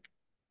like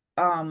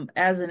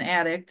as an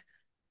addict,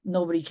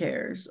 nobody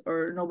cares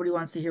or nobody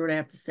wants to hear what I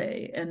have to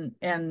say.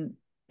 And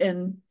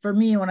for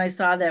me, when I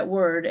saw that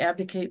word,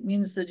 abdicate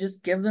means to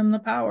just give them the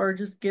power,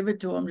 just give it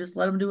to them, just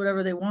let them do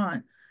whatever they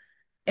want.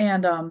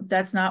 And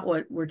that's not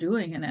what we're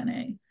doing in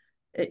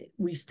NA.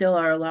 We still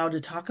are allowed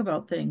to talk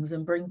about things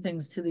and bring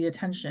things to the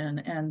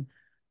attention.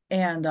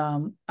 And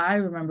I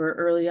remember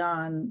early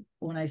on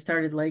when I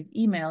started like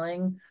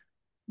emailing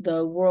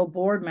the world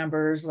board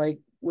members, like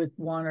with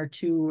 1 or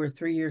 2 or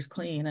 3 years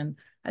clean. And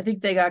I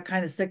think they got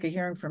kind of sick of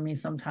hearing from me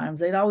sometimes.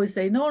 They'd always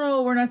say,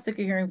 no, we're not sick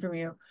of hearing from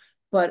you.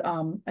 But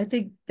I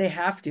think they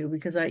have to,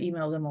 because I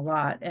email them a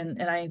lot.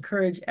 And I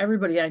encourage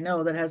everybody I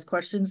know that has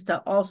questions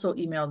to also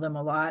email them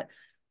a lot,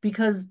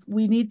 because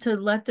we need to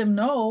let them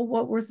know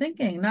what we're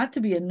thinking, not to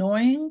be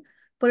annoying.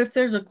 But if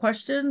there's a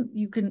question,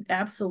 you can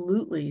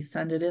absolutely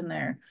send it in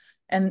there.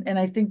 And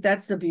I think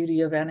that's the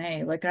beauty of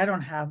NA. Like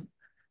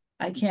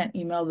I can't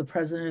email the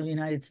president of the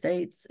United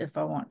States if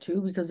I want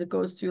to, because it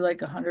goes through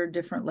like 100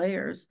 different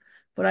layers,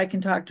 but I can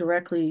talk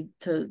directly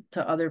to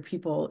other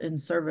people in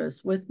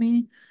service with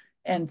me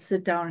and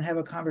sit down and have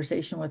a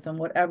conversation with them,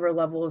 whatever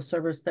level of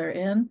service they're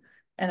in.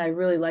 And I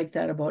really like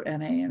that about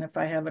NA. And if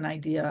I have an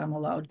idea, I'm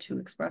allowed to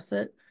express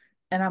it,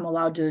 and I'm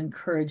allowed to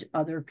encourage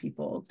other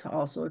people to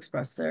also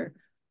express their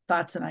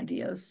thoughts and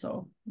ideas.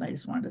 So I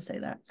just wanted to say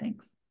that.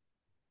 Thanks.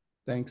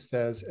 Thanks,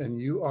 Des. And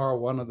you are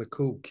one of the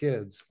cool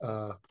kids.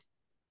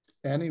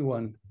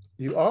 Anyone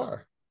you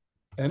are,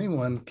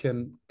 anyone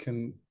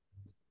can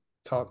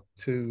talk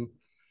to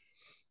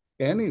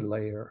any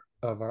layer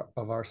of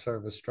our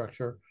service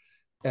structure.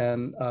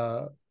 And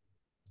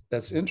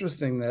that's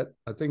interesting that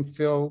I think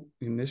Phil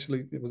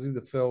initially, it was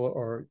either Phil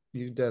or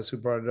you, Des, who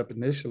brought it up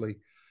initially.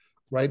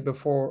 Right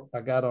before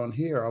I got on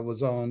here, I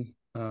was on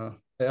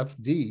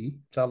FD,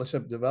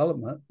 Fellowship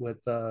Development, with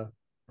a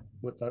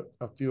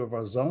few of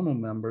our zonal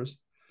members.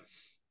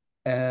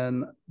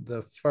 And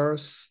the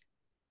first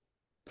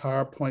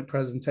PowerPoint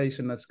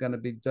presentation that's going to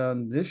be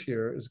done this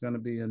year is going to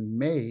be in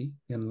May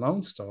in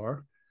Lone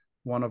Star,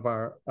 one of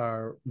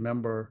our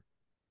member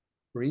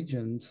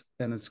regions,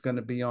 and it's going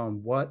to be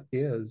on what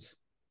is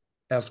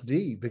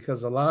FD,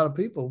 because a lot of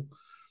people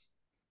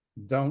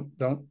they're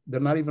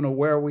not even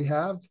aware we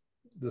have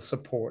the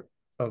support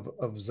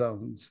of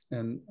zones.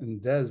 And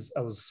Des,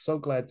 I was so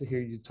glad to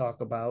hear you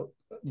talk about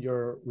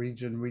your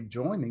region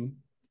rejoining,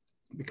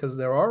 because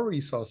there are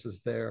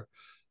resources there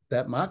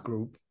that my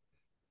group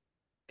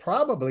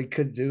probably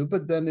could do,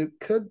 but then it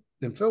could,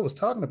 and Phil was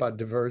talking about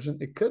diversion,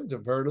 it could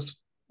divert us.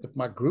 If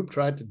my group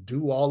tried to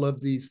do all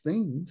of these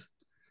things,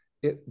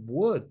 it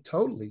would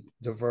totally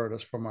divert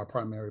us from our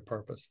primary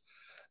purpose.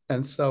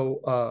 And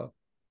so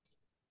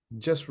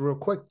just real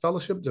quick,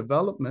 fellowship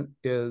development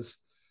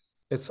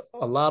it's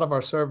a lot of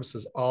our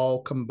services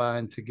all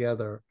combined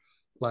together,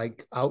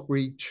 like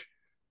outreach,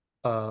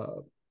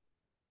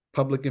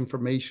 public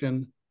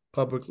information,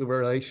 public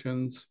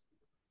relations.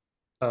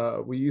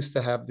 We used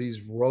to have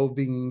these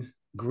roving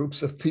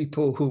groups of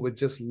people who would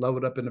just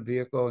load up in a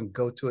vehicle and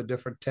go to a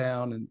different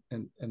town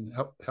and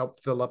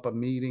help fill up a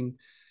meeting.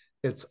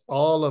 It's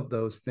all of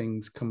those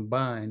things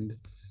combined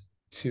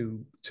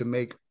to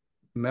make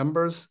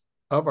members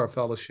of our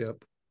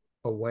fellowship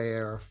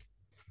aware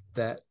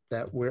that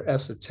we're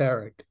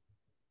esoteric,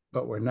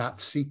 but we're not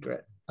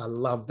secret. I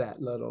love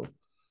that little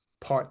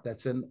part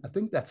that's in, I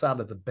think that's out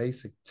of the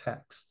basic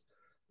text,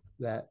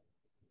 that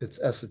it's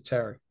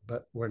esoteric,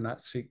 but we're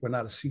not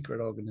a secret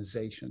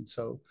organization.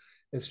 So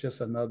it's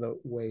just another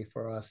way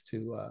for us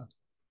to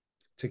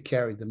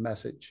carry the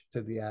message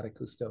to the addict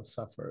who still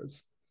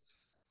suffers.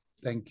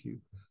 Thank you.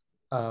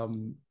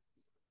 I'm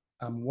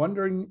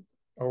wondering,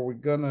 are we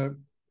gonna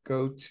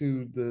go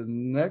to the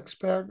next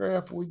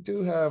paragraph? We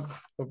do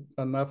have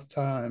enough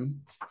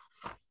time.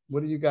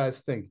 What do you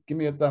guys think? Give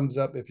me a thumbs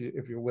up if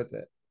you're with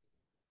it.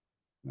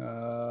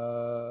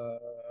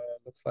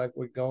 Looks like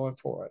we're going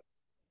for it.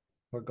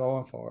 We're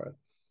going for it.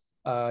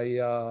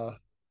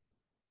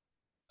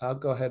 I'll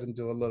go ahead and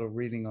do a little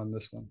reading on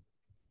this one.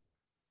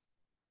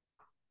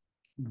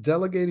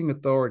 Delegating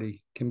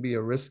authority can be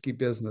a risky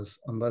business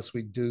unless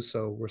we do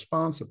so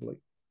responsibly.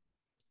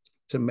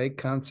 To make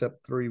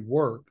concept 3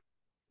 work,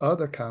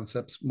 other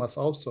concepts must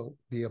also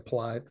be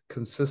applied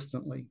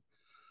consistently.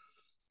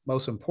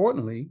 Most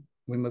importantly,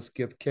 we must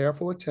give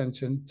careful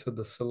attention to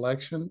the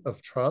selection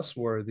of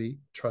trustworthy,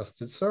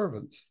 trusted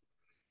servants.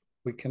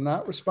 We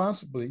cannot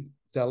responsibly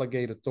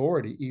delegate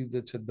authority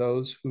either to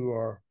those who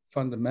are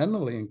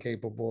fundamentally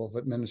incapable of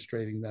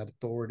administrating that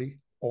authority,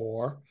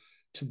 or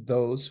to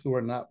those who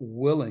are not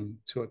willing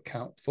to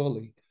account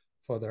fully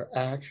for their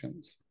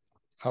actions.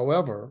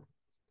 However,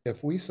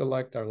 if we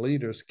select our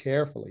leaders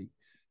carefully,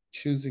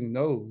 choosing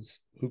those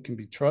who can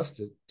be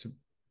trusted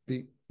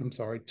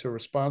to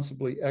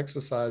responsibly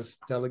exercise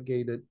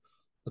delegated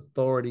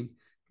authority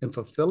in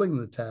fulfilling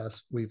the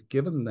task we've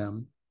given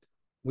them,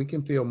 we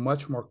can feel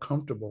much more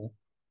comfortable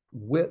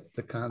with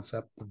the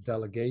concept of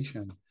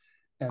delegation.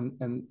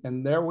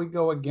 And there we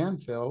go again,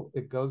 Phil.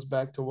 It goes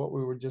back to what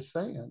we were just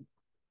saying.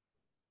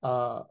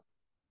 Uh,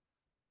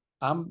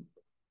 I'm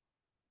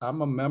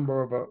I'm a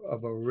member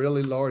of a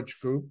really large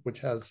group, which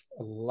has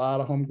a lot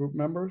of home group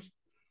members.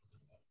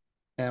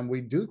 And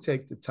we do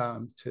take the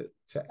time to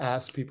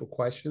ask people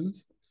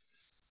questions.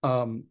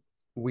 Um,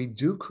 we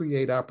do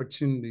create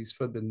opportunities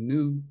for the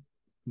new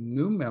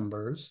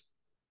members,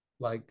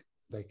 like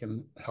they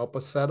can help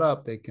us set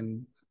up, they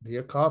can be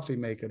a coffee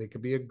maker, they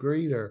could be a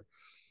greeter.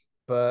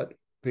 But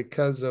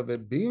because of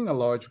it being a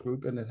large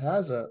group and it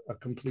has a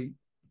complete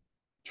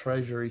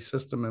treasury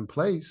system in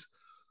place,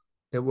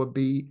 it would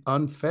be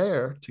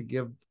unfair to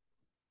give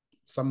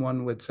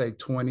someone with, say,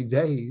 20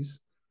 days,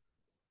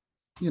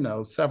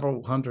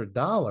 several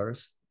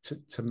 $100s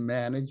to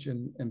manage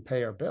and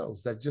pay our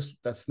bills.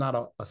 That's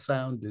not a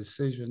sound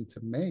decision to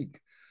make.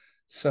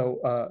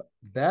 So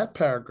that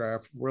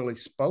paragraph really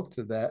spoke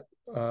to that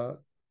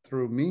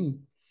through me.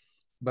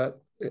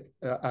 But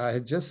I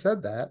had just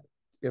said that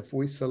if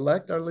we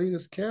select our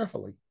leaders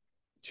carefully,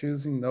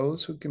 choosing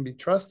those who can be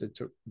trusted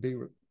to be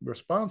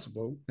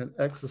responsible and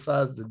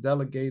exercise the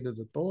delegated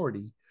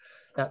authority.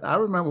 And I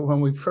remember when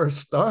we first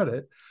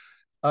started,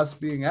 us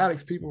being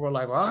addicts, people were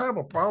like, well, I have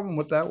a problem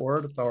with that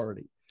word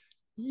authority.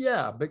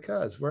 Yeah,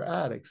 because we're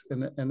addicts,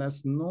 and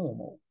that's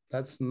normal.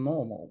 That's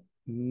normal.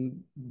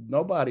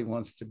 Nobody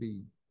wants to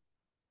be,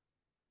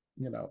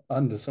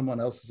 under someone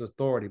else's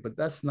authority, but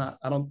I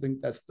don't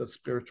think that's the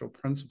spiritual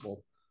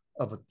principle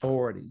of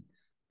authority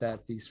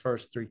that these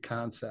first three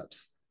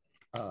concepts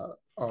are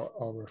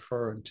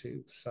referring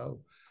to.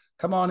 So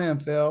come on in,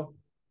 Phil.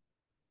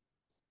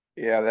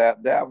 Yeah,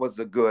 that was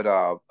a good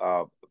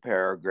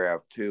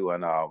paragraph too,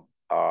 and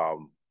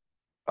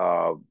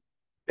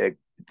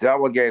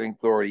delegating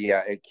authority.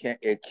 Yeah,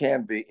 it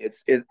can be.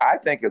 I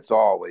think it's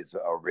always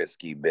a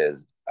risky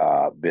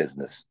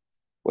business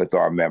with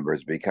our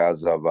members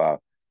because of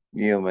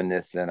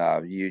humanness,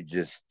 and you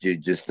just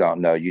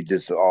don't know.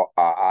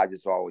 I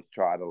just always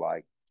try to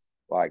like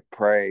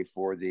pray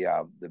for the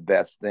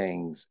best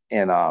things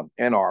in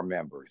our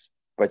members,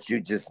 but you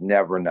just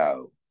never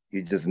know.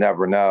 You just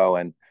never know,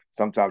 and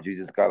sometimes you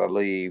just gotta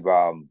leave.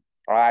 I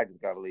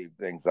just gotta leave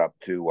things up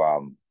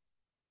to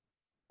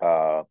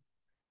go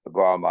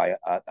on my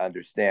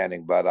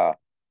understanding. But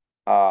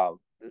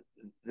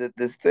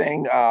this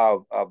thing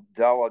of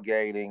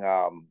delegating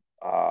our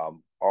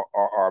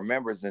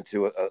members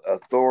into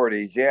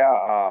authorities,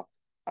 yeah.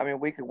 I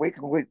mean,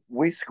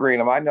 we screen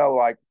them. I know,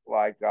 like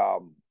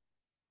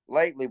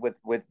lately with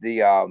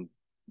the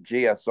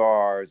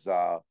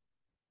GSRs,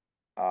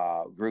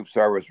 group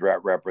service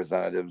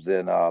representatives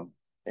in my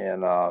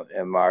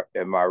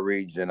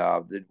region.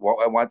 At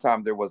one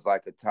time there was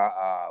like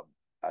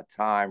a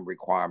time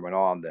requirement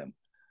on them,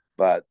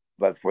 but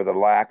for the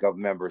lack of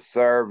members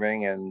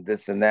serving and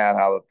this and that,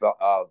 how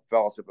the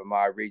fellowship in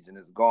my region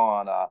is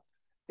gone,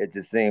 it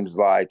just seems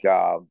like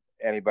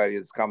anybody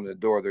that's coming to the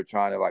door, they're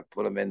trying to like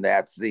put them in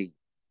that seat.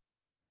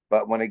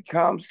 But when it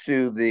comes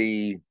to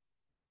the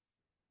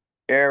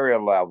area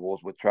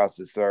levels with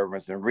trusted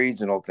servants and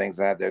regional things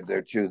that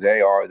there too,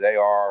 they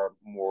are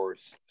more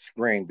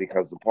screened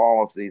because the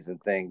policies and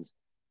things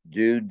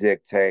do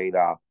dictate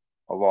a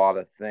lot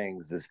of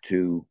things as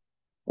to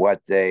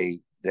what they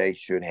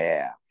should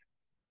have,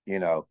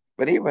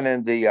 But even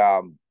in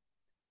the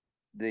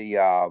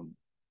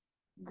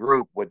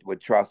group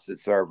with trusted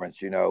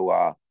servants, we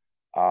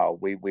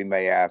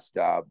may ask,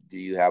 do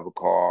you have a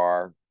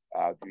car?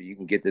 You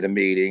can get to the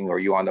meeting, or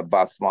you on the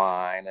bus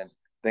line, and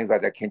things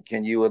like that.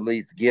 Can you at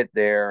least get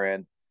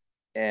there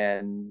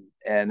and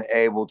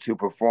able to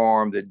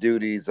perform the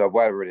duties of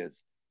whatever it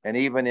is? And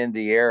even in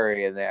the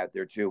area that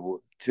they're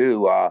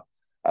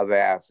I've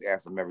asked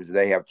the members, do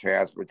they have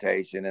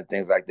transportation and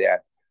things like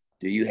that?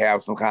 Do you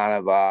have some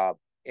kind of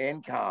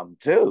income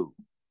too?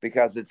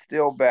 Because it's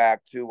still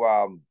back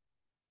to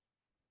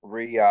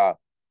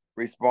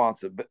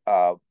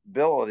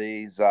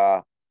responsibilities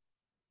for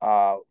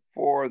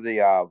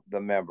the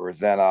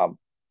members, and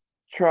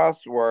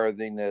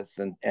trustworthiness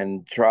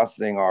and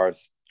trusting our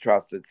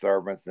trusted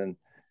servants, and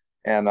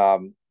I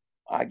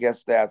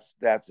guess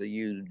that's a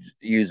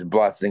huge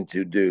blessing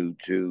to do,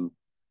 to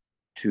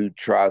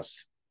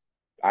trust.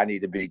 I need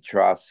to be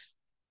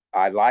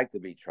I'd like to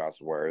be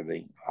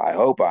trustworthy. I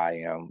hope I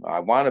am. I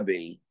want to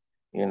be,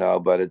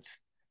 but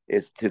it's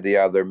to the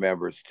other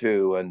members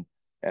too, and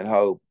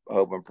hope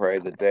and pray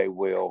that they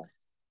will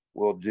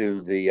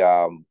do the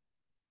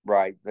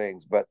right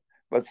things. But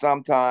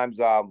sometimes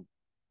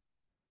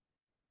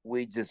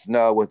we just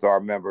know with our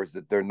members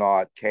that they're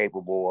not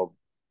capable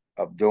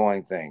of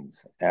doing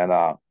things, and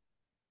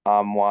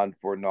I'm one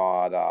for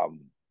not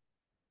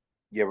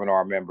giving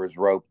our members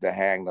rope to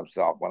hang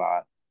themselves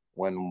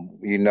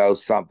when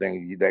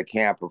something they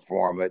can't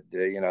perform it.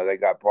 They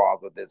got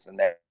problems with this and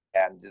that,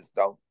 and just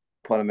don't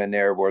put them in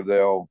there where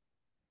they'll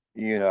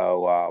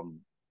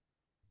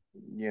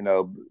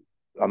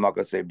I'm not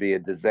going to say be a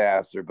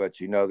disaster, but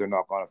they're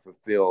not going to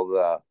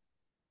fulfill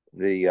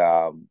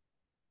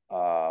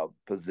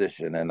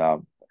position. And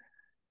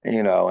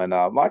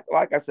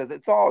like I said,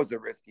 it's always a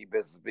risky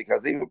business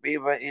because even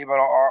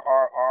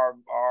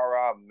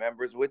our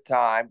members with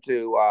time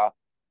to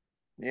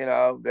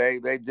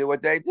they do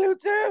what they do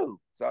too.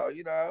 So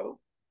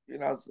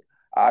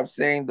I've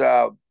seen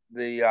the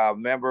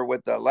member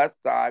with the less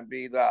time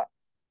be the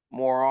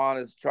more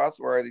honest,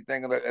 trustworthy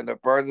thing, and the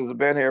person's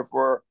been here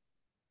for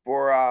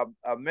a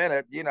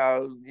minute. They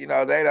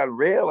done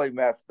really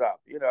messed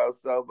up.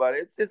 So but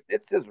it's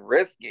just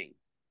risky.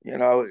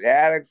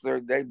 Addicts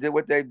they do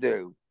what they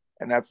do,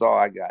 and that's all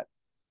I got.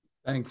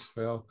 Thanks,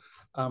 Phil.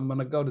 I'm going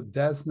to go to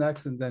Des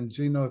next, and then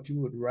Gino, if you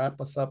would wrap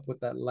us up with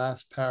that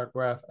last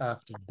paragraph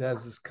after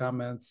Des's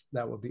comments,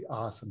 that would be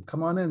awesome.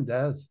 Come on in,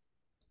 Des.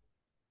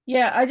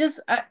 Yeah, I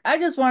just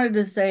wanted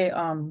to say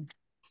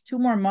two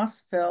more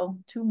musts, Phil,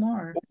 two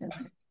more.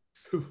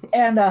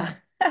 And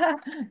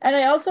and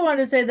I also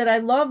wanted to say that I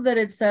love that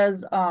it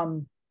says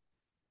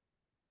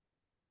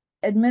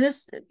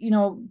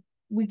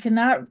we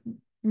cannot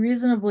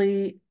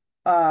reasonably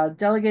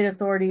delegate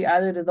authority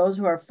either to those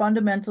who are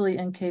fundamentally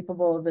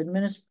incapable of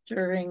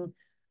administering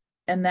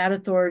and that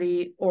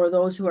authority, or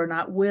those who are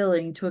not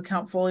willing to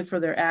account fully for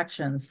their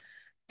actions.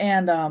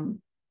 And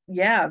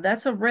yeah,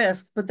 that's a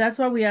risk, but that's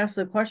why we ask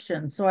the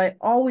question. So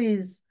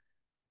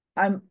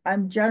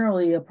I'm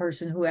generally a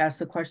person who asks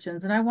the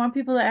questions, and I want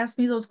people to ask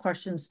me those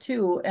questions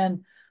too.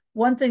 And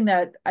one thing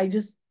that I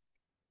just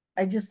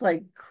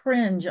like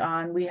cringe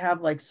on, we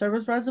have like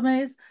service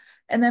resumes,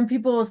 and then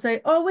people will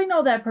say, oh, we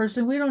know that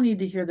person, we don't need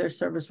to hear their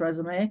service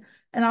resume.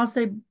 And I'll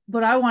say,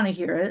 but I want to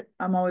hear it.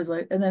 I'm always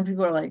like, and then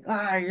people are like,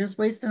 you're just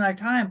wasting our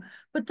time.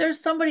 But there's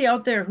somebody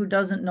out there who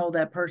doesn't know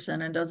that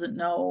person and doesn't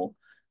know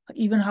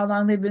even how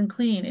long they've been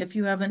clean. If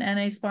you have an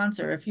NA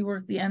sponsor, if you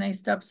work the NA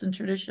steps and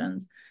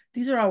traditions,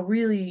 these are all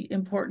really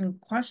important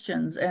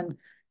questions. And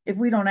if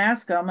we don't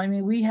ask them, I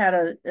mean, we had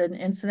an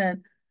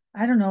incident,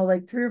 I don't know,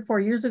 like 3 or 4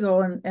 years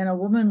ago, and a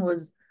woman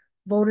was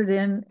voted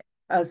in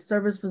a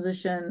service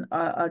position,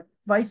 a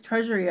vice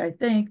treasury, I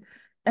think.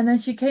 And then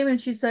she came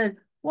and she said,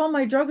 well,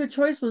 my drug of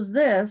choice was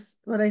this,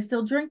 but I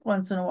still drink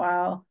once in a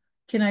while.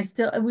 Can I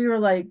still? And we were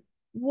like,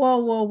 whoa,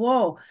 whoa,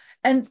 whoa.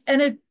 And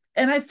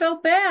I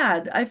felt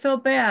bad. I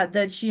felt bad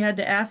that she had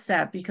to ask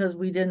that because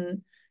it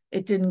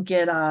didn't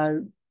get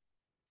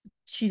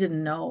she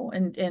didn't know.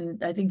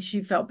 And I think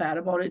she felt bad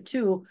about it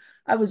too.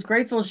 I was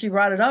grateful she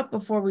brought it up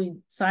before we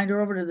signed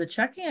her over to the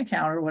checking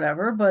account or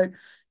whatever, but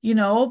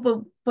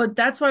but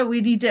that's why we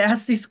need to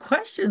ask these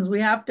questions.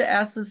 We have to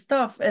ask this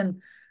stuff.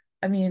 And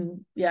I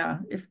mean, yeah,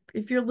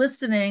 if you're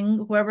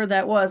listening, whoever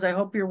that was, I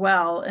hope you're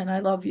well and I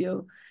love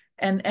you.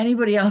 And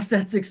anybody else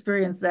that's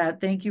experienced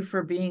that, thank you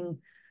for being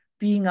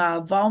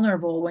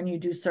vulnerable when you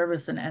do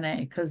service in NA,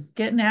 because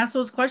getting asked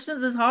those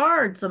questions is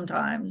hard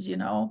sometimes,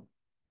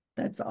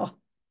 that's all.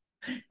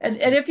 And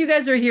if you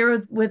guys are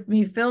here with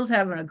me, Phil's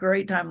having a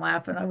great time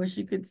laughing. I wish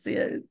you could see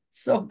it.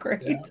 It's so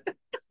great.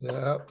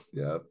 Yeah.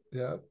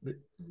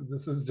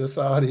 This is just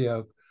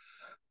audio.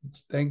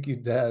 Thank you,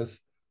 Des.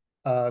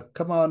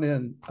 Come on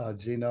in,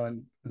 Gino,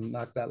 and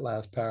knock that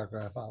last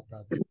paragraph out,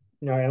 brother.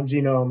 All right, I'm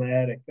Gino, I'm an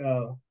addict.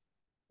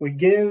 We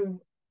give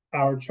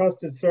our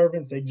trusted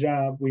servants a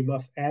job. We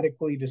must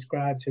adequately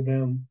describe to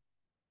them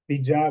the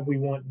job we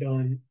want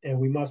done, and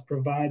we must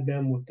provide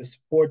them with the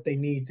support they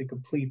need to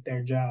complete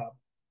their job.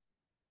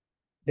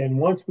 Then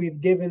once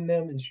we've given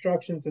them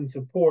instructions and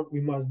support,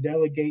 we must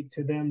delegate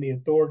to them the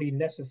authority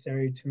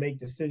necessary to make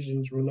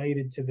decisions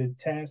related to the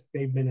task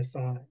they've been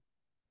assigned.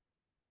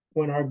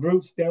 When our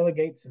groups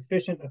delegate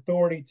sufficient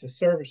authority to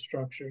service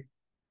structure,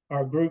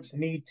 our groups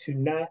need to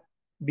not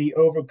be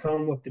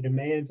overcome with the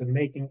demands of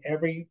making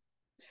every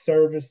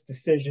service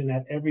decision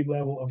at every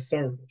level of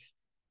service,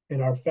 and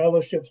our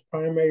fellowship's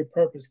primary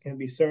purpose can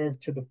be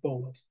served to the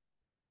fullest.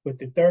 With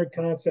the third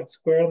concept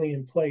squarely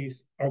in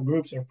place, our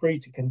groups are free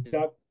to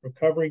conduct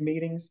recovery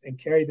meetings and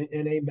carry the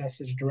NA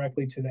message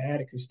directly to the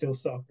addict who still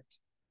suffers.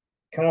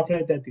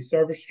 Confident that the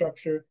service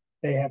structure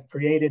they have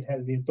created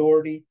has the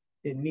authority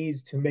it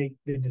needs to make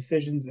the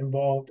decisions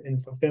involved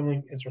in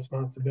fulfilling its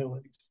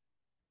responsibilities.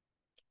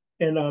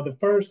 And the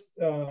first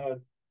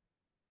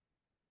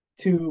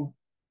 2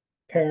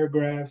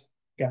 paragraphs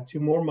got 2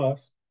 more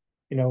musts.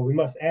 We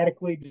must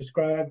adequately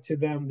describe to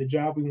them the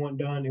job we want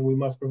done, and we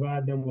must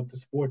provide them with the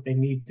support they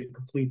need to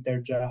complete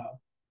their job.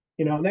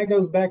 And that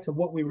goes back to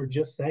what we were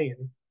just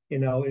saying.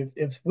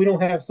 If we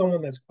don't have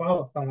someone that's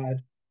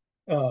qualified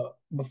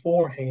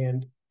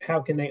beforehand, how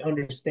can they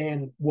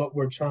understand what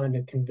we're trying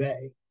to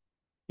convey?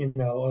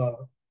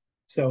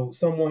 So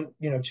someone,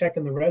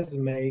 checking the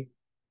resume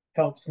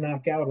helps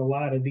knock out a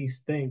lot of these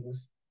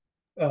things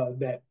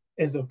that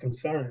is of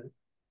concern.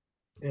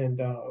 And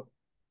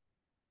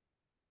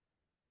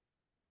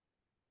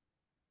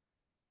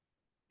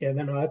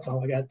then that's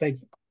all I got. Thank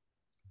you.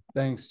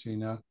 Thanks,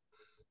 Gino.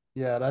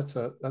 Yeah, that's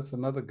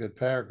another good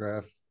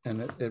paragraph,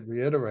 and it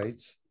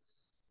reiterates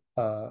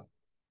the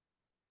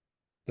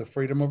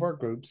freedom of our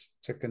groups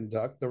to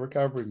conduct the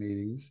recovery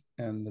meetings,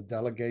 and the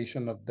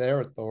delegation of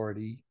their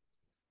authority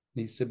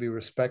needs to be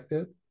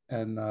respected.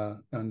 And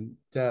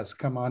Des,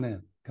 come on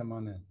in. Come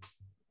on in.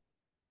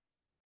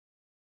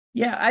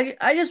 Yeah,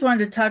 I just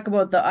wanted to talk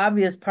about the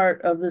obvious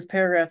part of this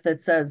paragraph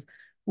that says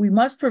we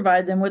must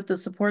provide them with the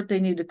support they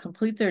need to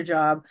complete their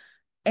job.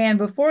 And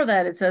before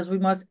that, it says we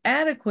must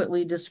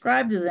adequately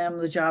describe to them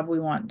the job we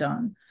want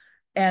done.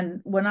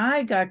 And when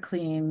I got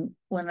clean,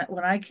 when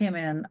I came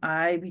in,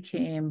 I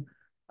became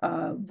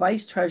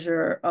vice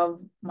treasurer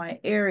of my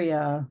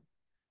area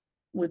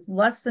with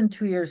less than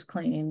 2 years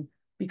clean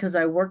because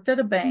I worked at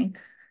a bank.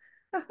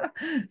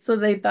 So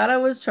they thought I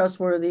was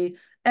trustworthy.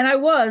 And I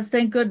was,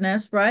 thank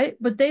goodness, right?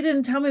 But they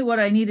didn't tell me what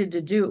I needed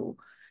to do.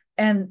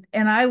 And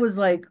I was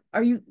like,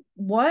 are you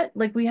what?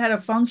 Like we had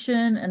a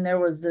function and there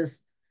was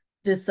this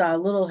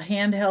little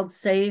handheld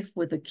safe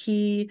with a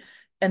key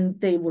and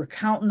they were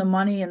counting the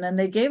money and then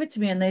they gave it to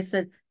me and they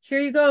said, here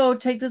you go,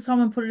 take this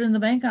home and put it in the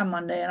bank on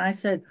Monday. And I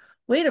said,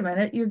 wait a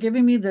minute, you're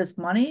giving me this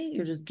money?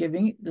 You're just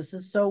giving, this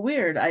is so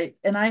weird. I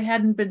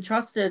hadn't been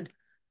trusted.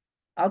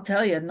 I'll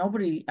tell you,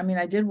 nobody, I mean,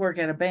 I did work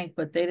at a bank,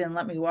 but they didn't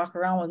let me walk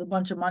around with a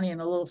bunch of money in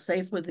a little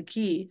safe with a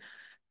key.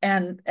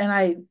 And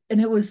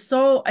it was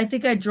so, I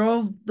think I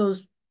drove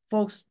those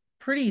folks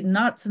pretty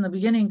nuts in the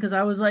beginning because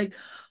I was like,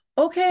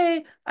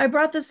 okay, I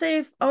brought the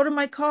safe out of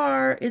my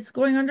car. It's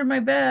going under my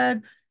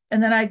bed.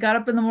 And then I got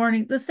up in the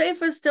morning, the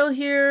safe is still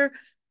here.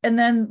 And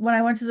then when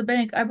I went to the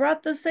bank, I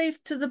brought the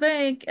safe to the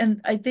bank. And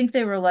I think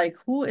they were like,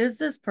 who is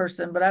this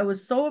person? But I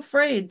was so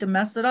afraid to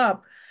mess it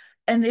up.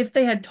 And if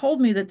they had told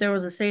me that there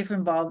was a safe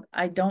involved,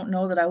 I don't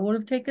know that I would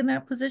have taken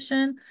that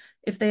position.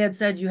 If they had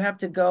said, you have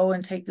to go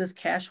and take this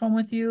cash home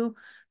with you.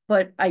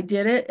 But I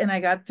did it and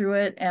I got through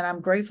it and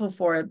I'm grateful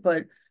for it.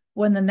 But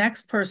when the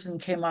next person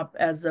came up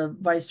as a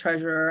vice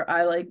treasurer,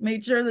 I like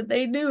made sure that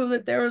they knew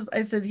that there was,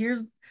 I said, you're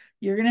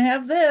going to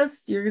have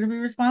this, you're going to be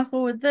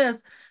responsible with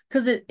this,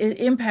 because it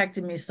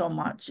impacted me so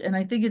much. And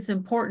I think it's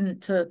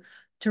important to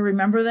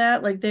remember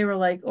that. Like they were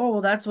like, oh,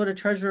 well, that's what a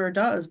treasurer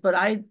does. But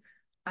I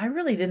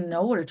really didn't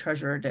know what a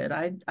treasurer did.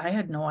 I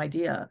had no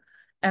idea.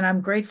 And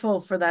I'm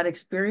grateful for that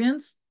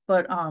experience.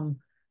 But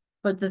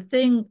the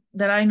thing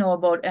that I know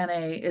about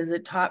NA is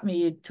it taught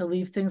me to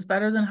leave things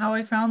better than how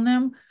I found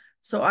them.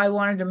 So I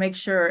wanted to make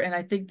sure, and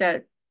I think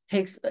that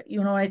takes,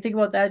 when I think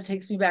about that, it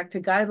takes me back to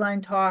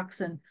guideline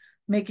talks and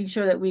making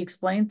sure that we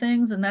explain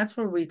things. And that's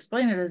where we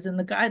explain it is in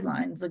the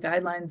guidelines. The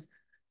guidelines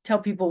tell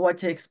people what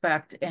to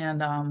expect.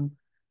 And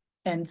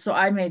so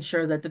I made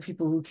sure that the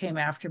people who came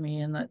after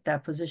me in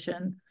that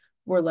position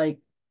were like,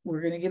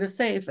 we're going to get a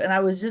safe. And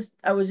I was just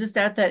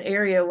at that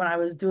area when I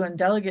was doing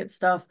delegate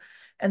stuff.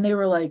 And they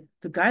were like,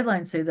 the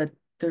guidelines say that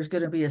there's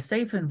going to be a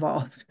safe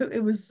involved.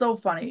 It was so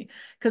funny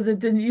because it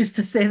didn't used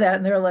to say that.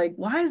 And they're like,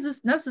 why is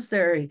this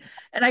necessary?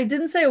 And I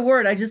didn't say a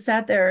word. I just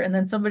sat there. And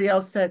then somebody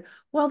else said,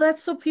 well,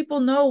 that's so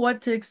people know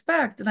what to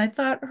expect. And I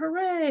thought,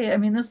 hooray. I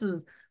mean, this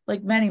is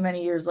like many,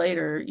 many years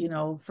later,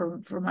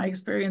 from my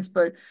experience,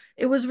 but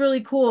it was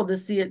really cool to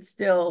see it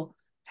still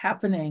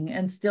happening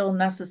and still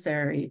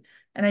necessary.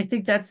 And I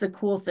think that's the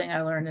cool thing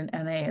I learned in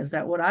NA is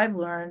that what I've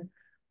learned,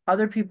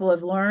 other people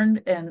have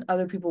learned and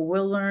other people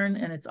will learn.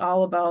 And it's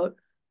all about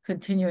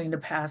continuing to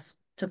pass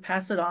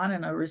it on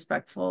in a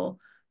respectful,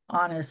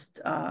 honest,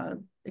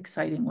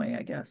 exciting way,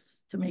 I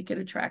guess, to make it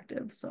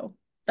attractive. So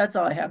that's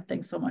all I have.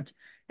 Thanks so much.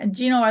 And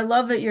Gino, I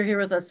love that you're here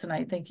with us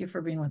tonight. Thank you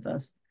for being with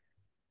us.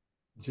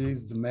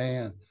 Jeez, the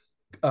man.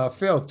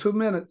 Phil, 2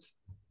 minutes.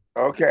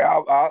 Okay,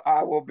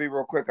 I will be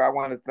real quick. I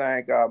want to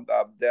thank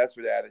Des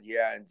for that,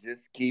 and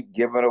just keep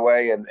giving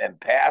away and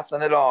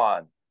passing it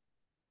on.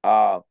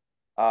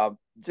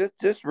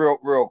 Just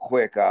real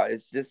quick.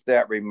 It's just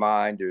that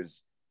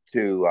reminders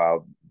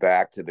to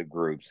back to the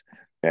groups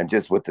and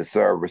just with the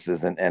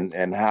services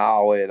and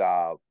how it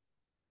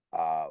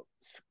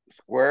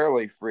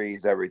squarely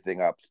frees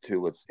everything up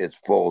to its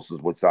fullest,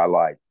 which I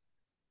like.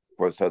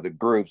 So the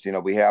groups,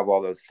 we have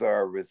all those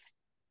service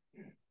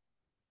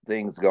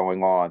things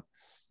going on.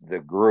 The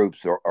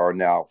groups are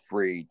now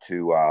free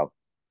to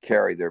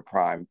carry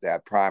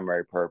that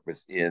primary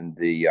purpose in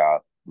the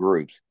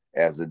groups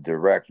as a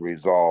direct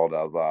result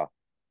of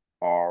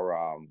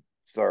our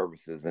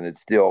services, and it's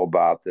still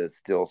about the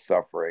still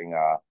suffering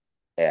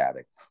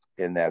addict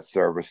in that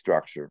service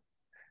structure.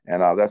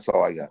 And that's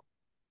all I got.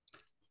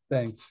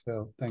 Thanks,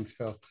 Phil.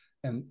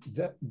 And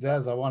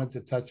Des, I wanted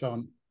to touch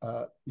on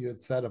you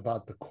had said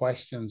about the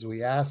questions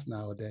we ask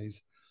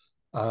nowadays.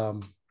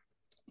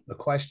 The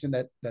question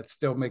that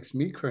still makes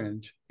me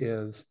cringe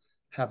is,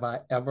 have I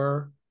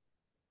ever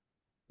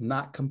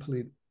not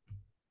completed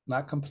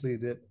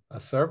a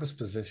service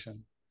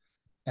position?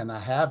 And I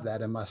have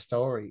that in my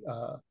story.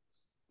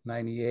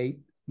 98,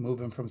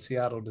 moving from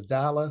Seattle to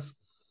Dallas.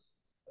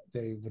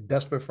 They were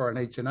desperate for an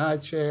H&I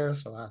chair,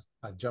 so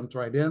I jumped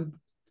right in.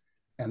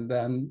 And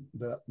then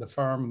the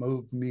firm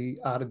moved me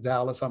out of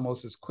Dallas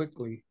almost as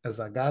quickly as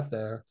I got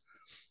there.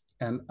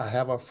 And I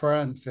have a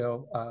friend,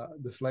 Phil,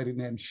 this lady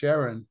named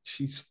Sharon.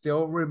 She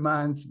still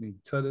reminds me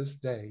to this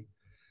day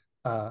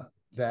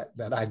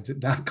that I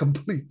did not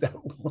complete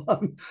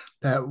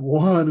that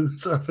one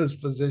service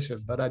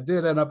position, but I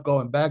did end up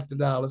going back to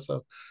Dallas,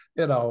 so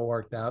it all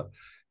worked out.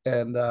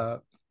 And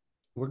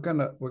we're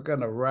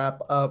gonna wrap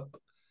up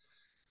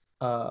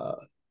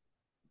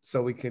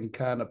so we can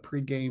kind of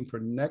pregame for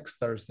next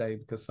Thursday,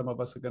 because some of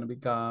us are going to be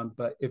gone.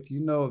 But if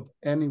you know of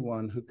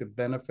anyone who could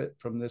benefit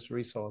from this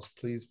resource,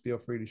 please feel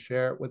free to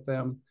share it with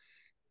them.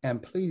 And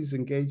please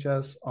engage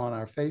us on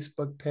our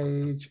Facebook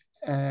page.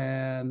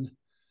 And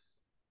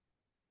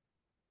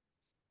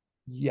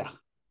yeah,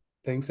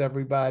 thanks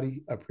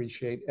everybody.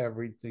 Appreciate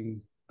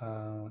everything.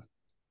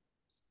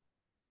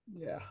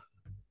 Yeah.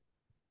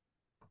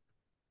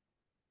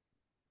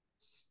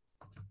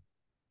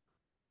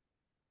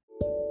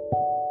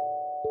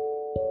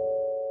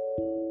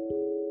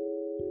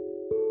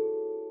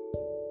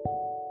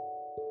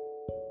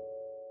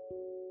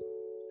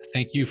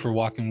 Thank you for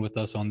walking with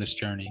us on this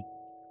journey.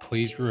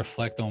 Please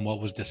reflect on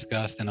what was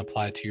discussed and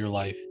apply it to your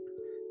life.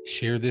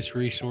 Share this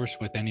resource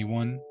with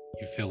anyone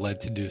you feel led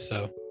to do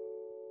so.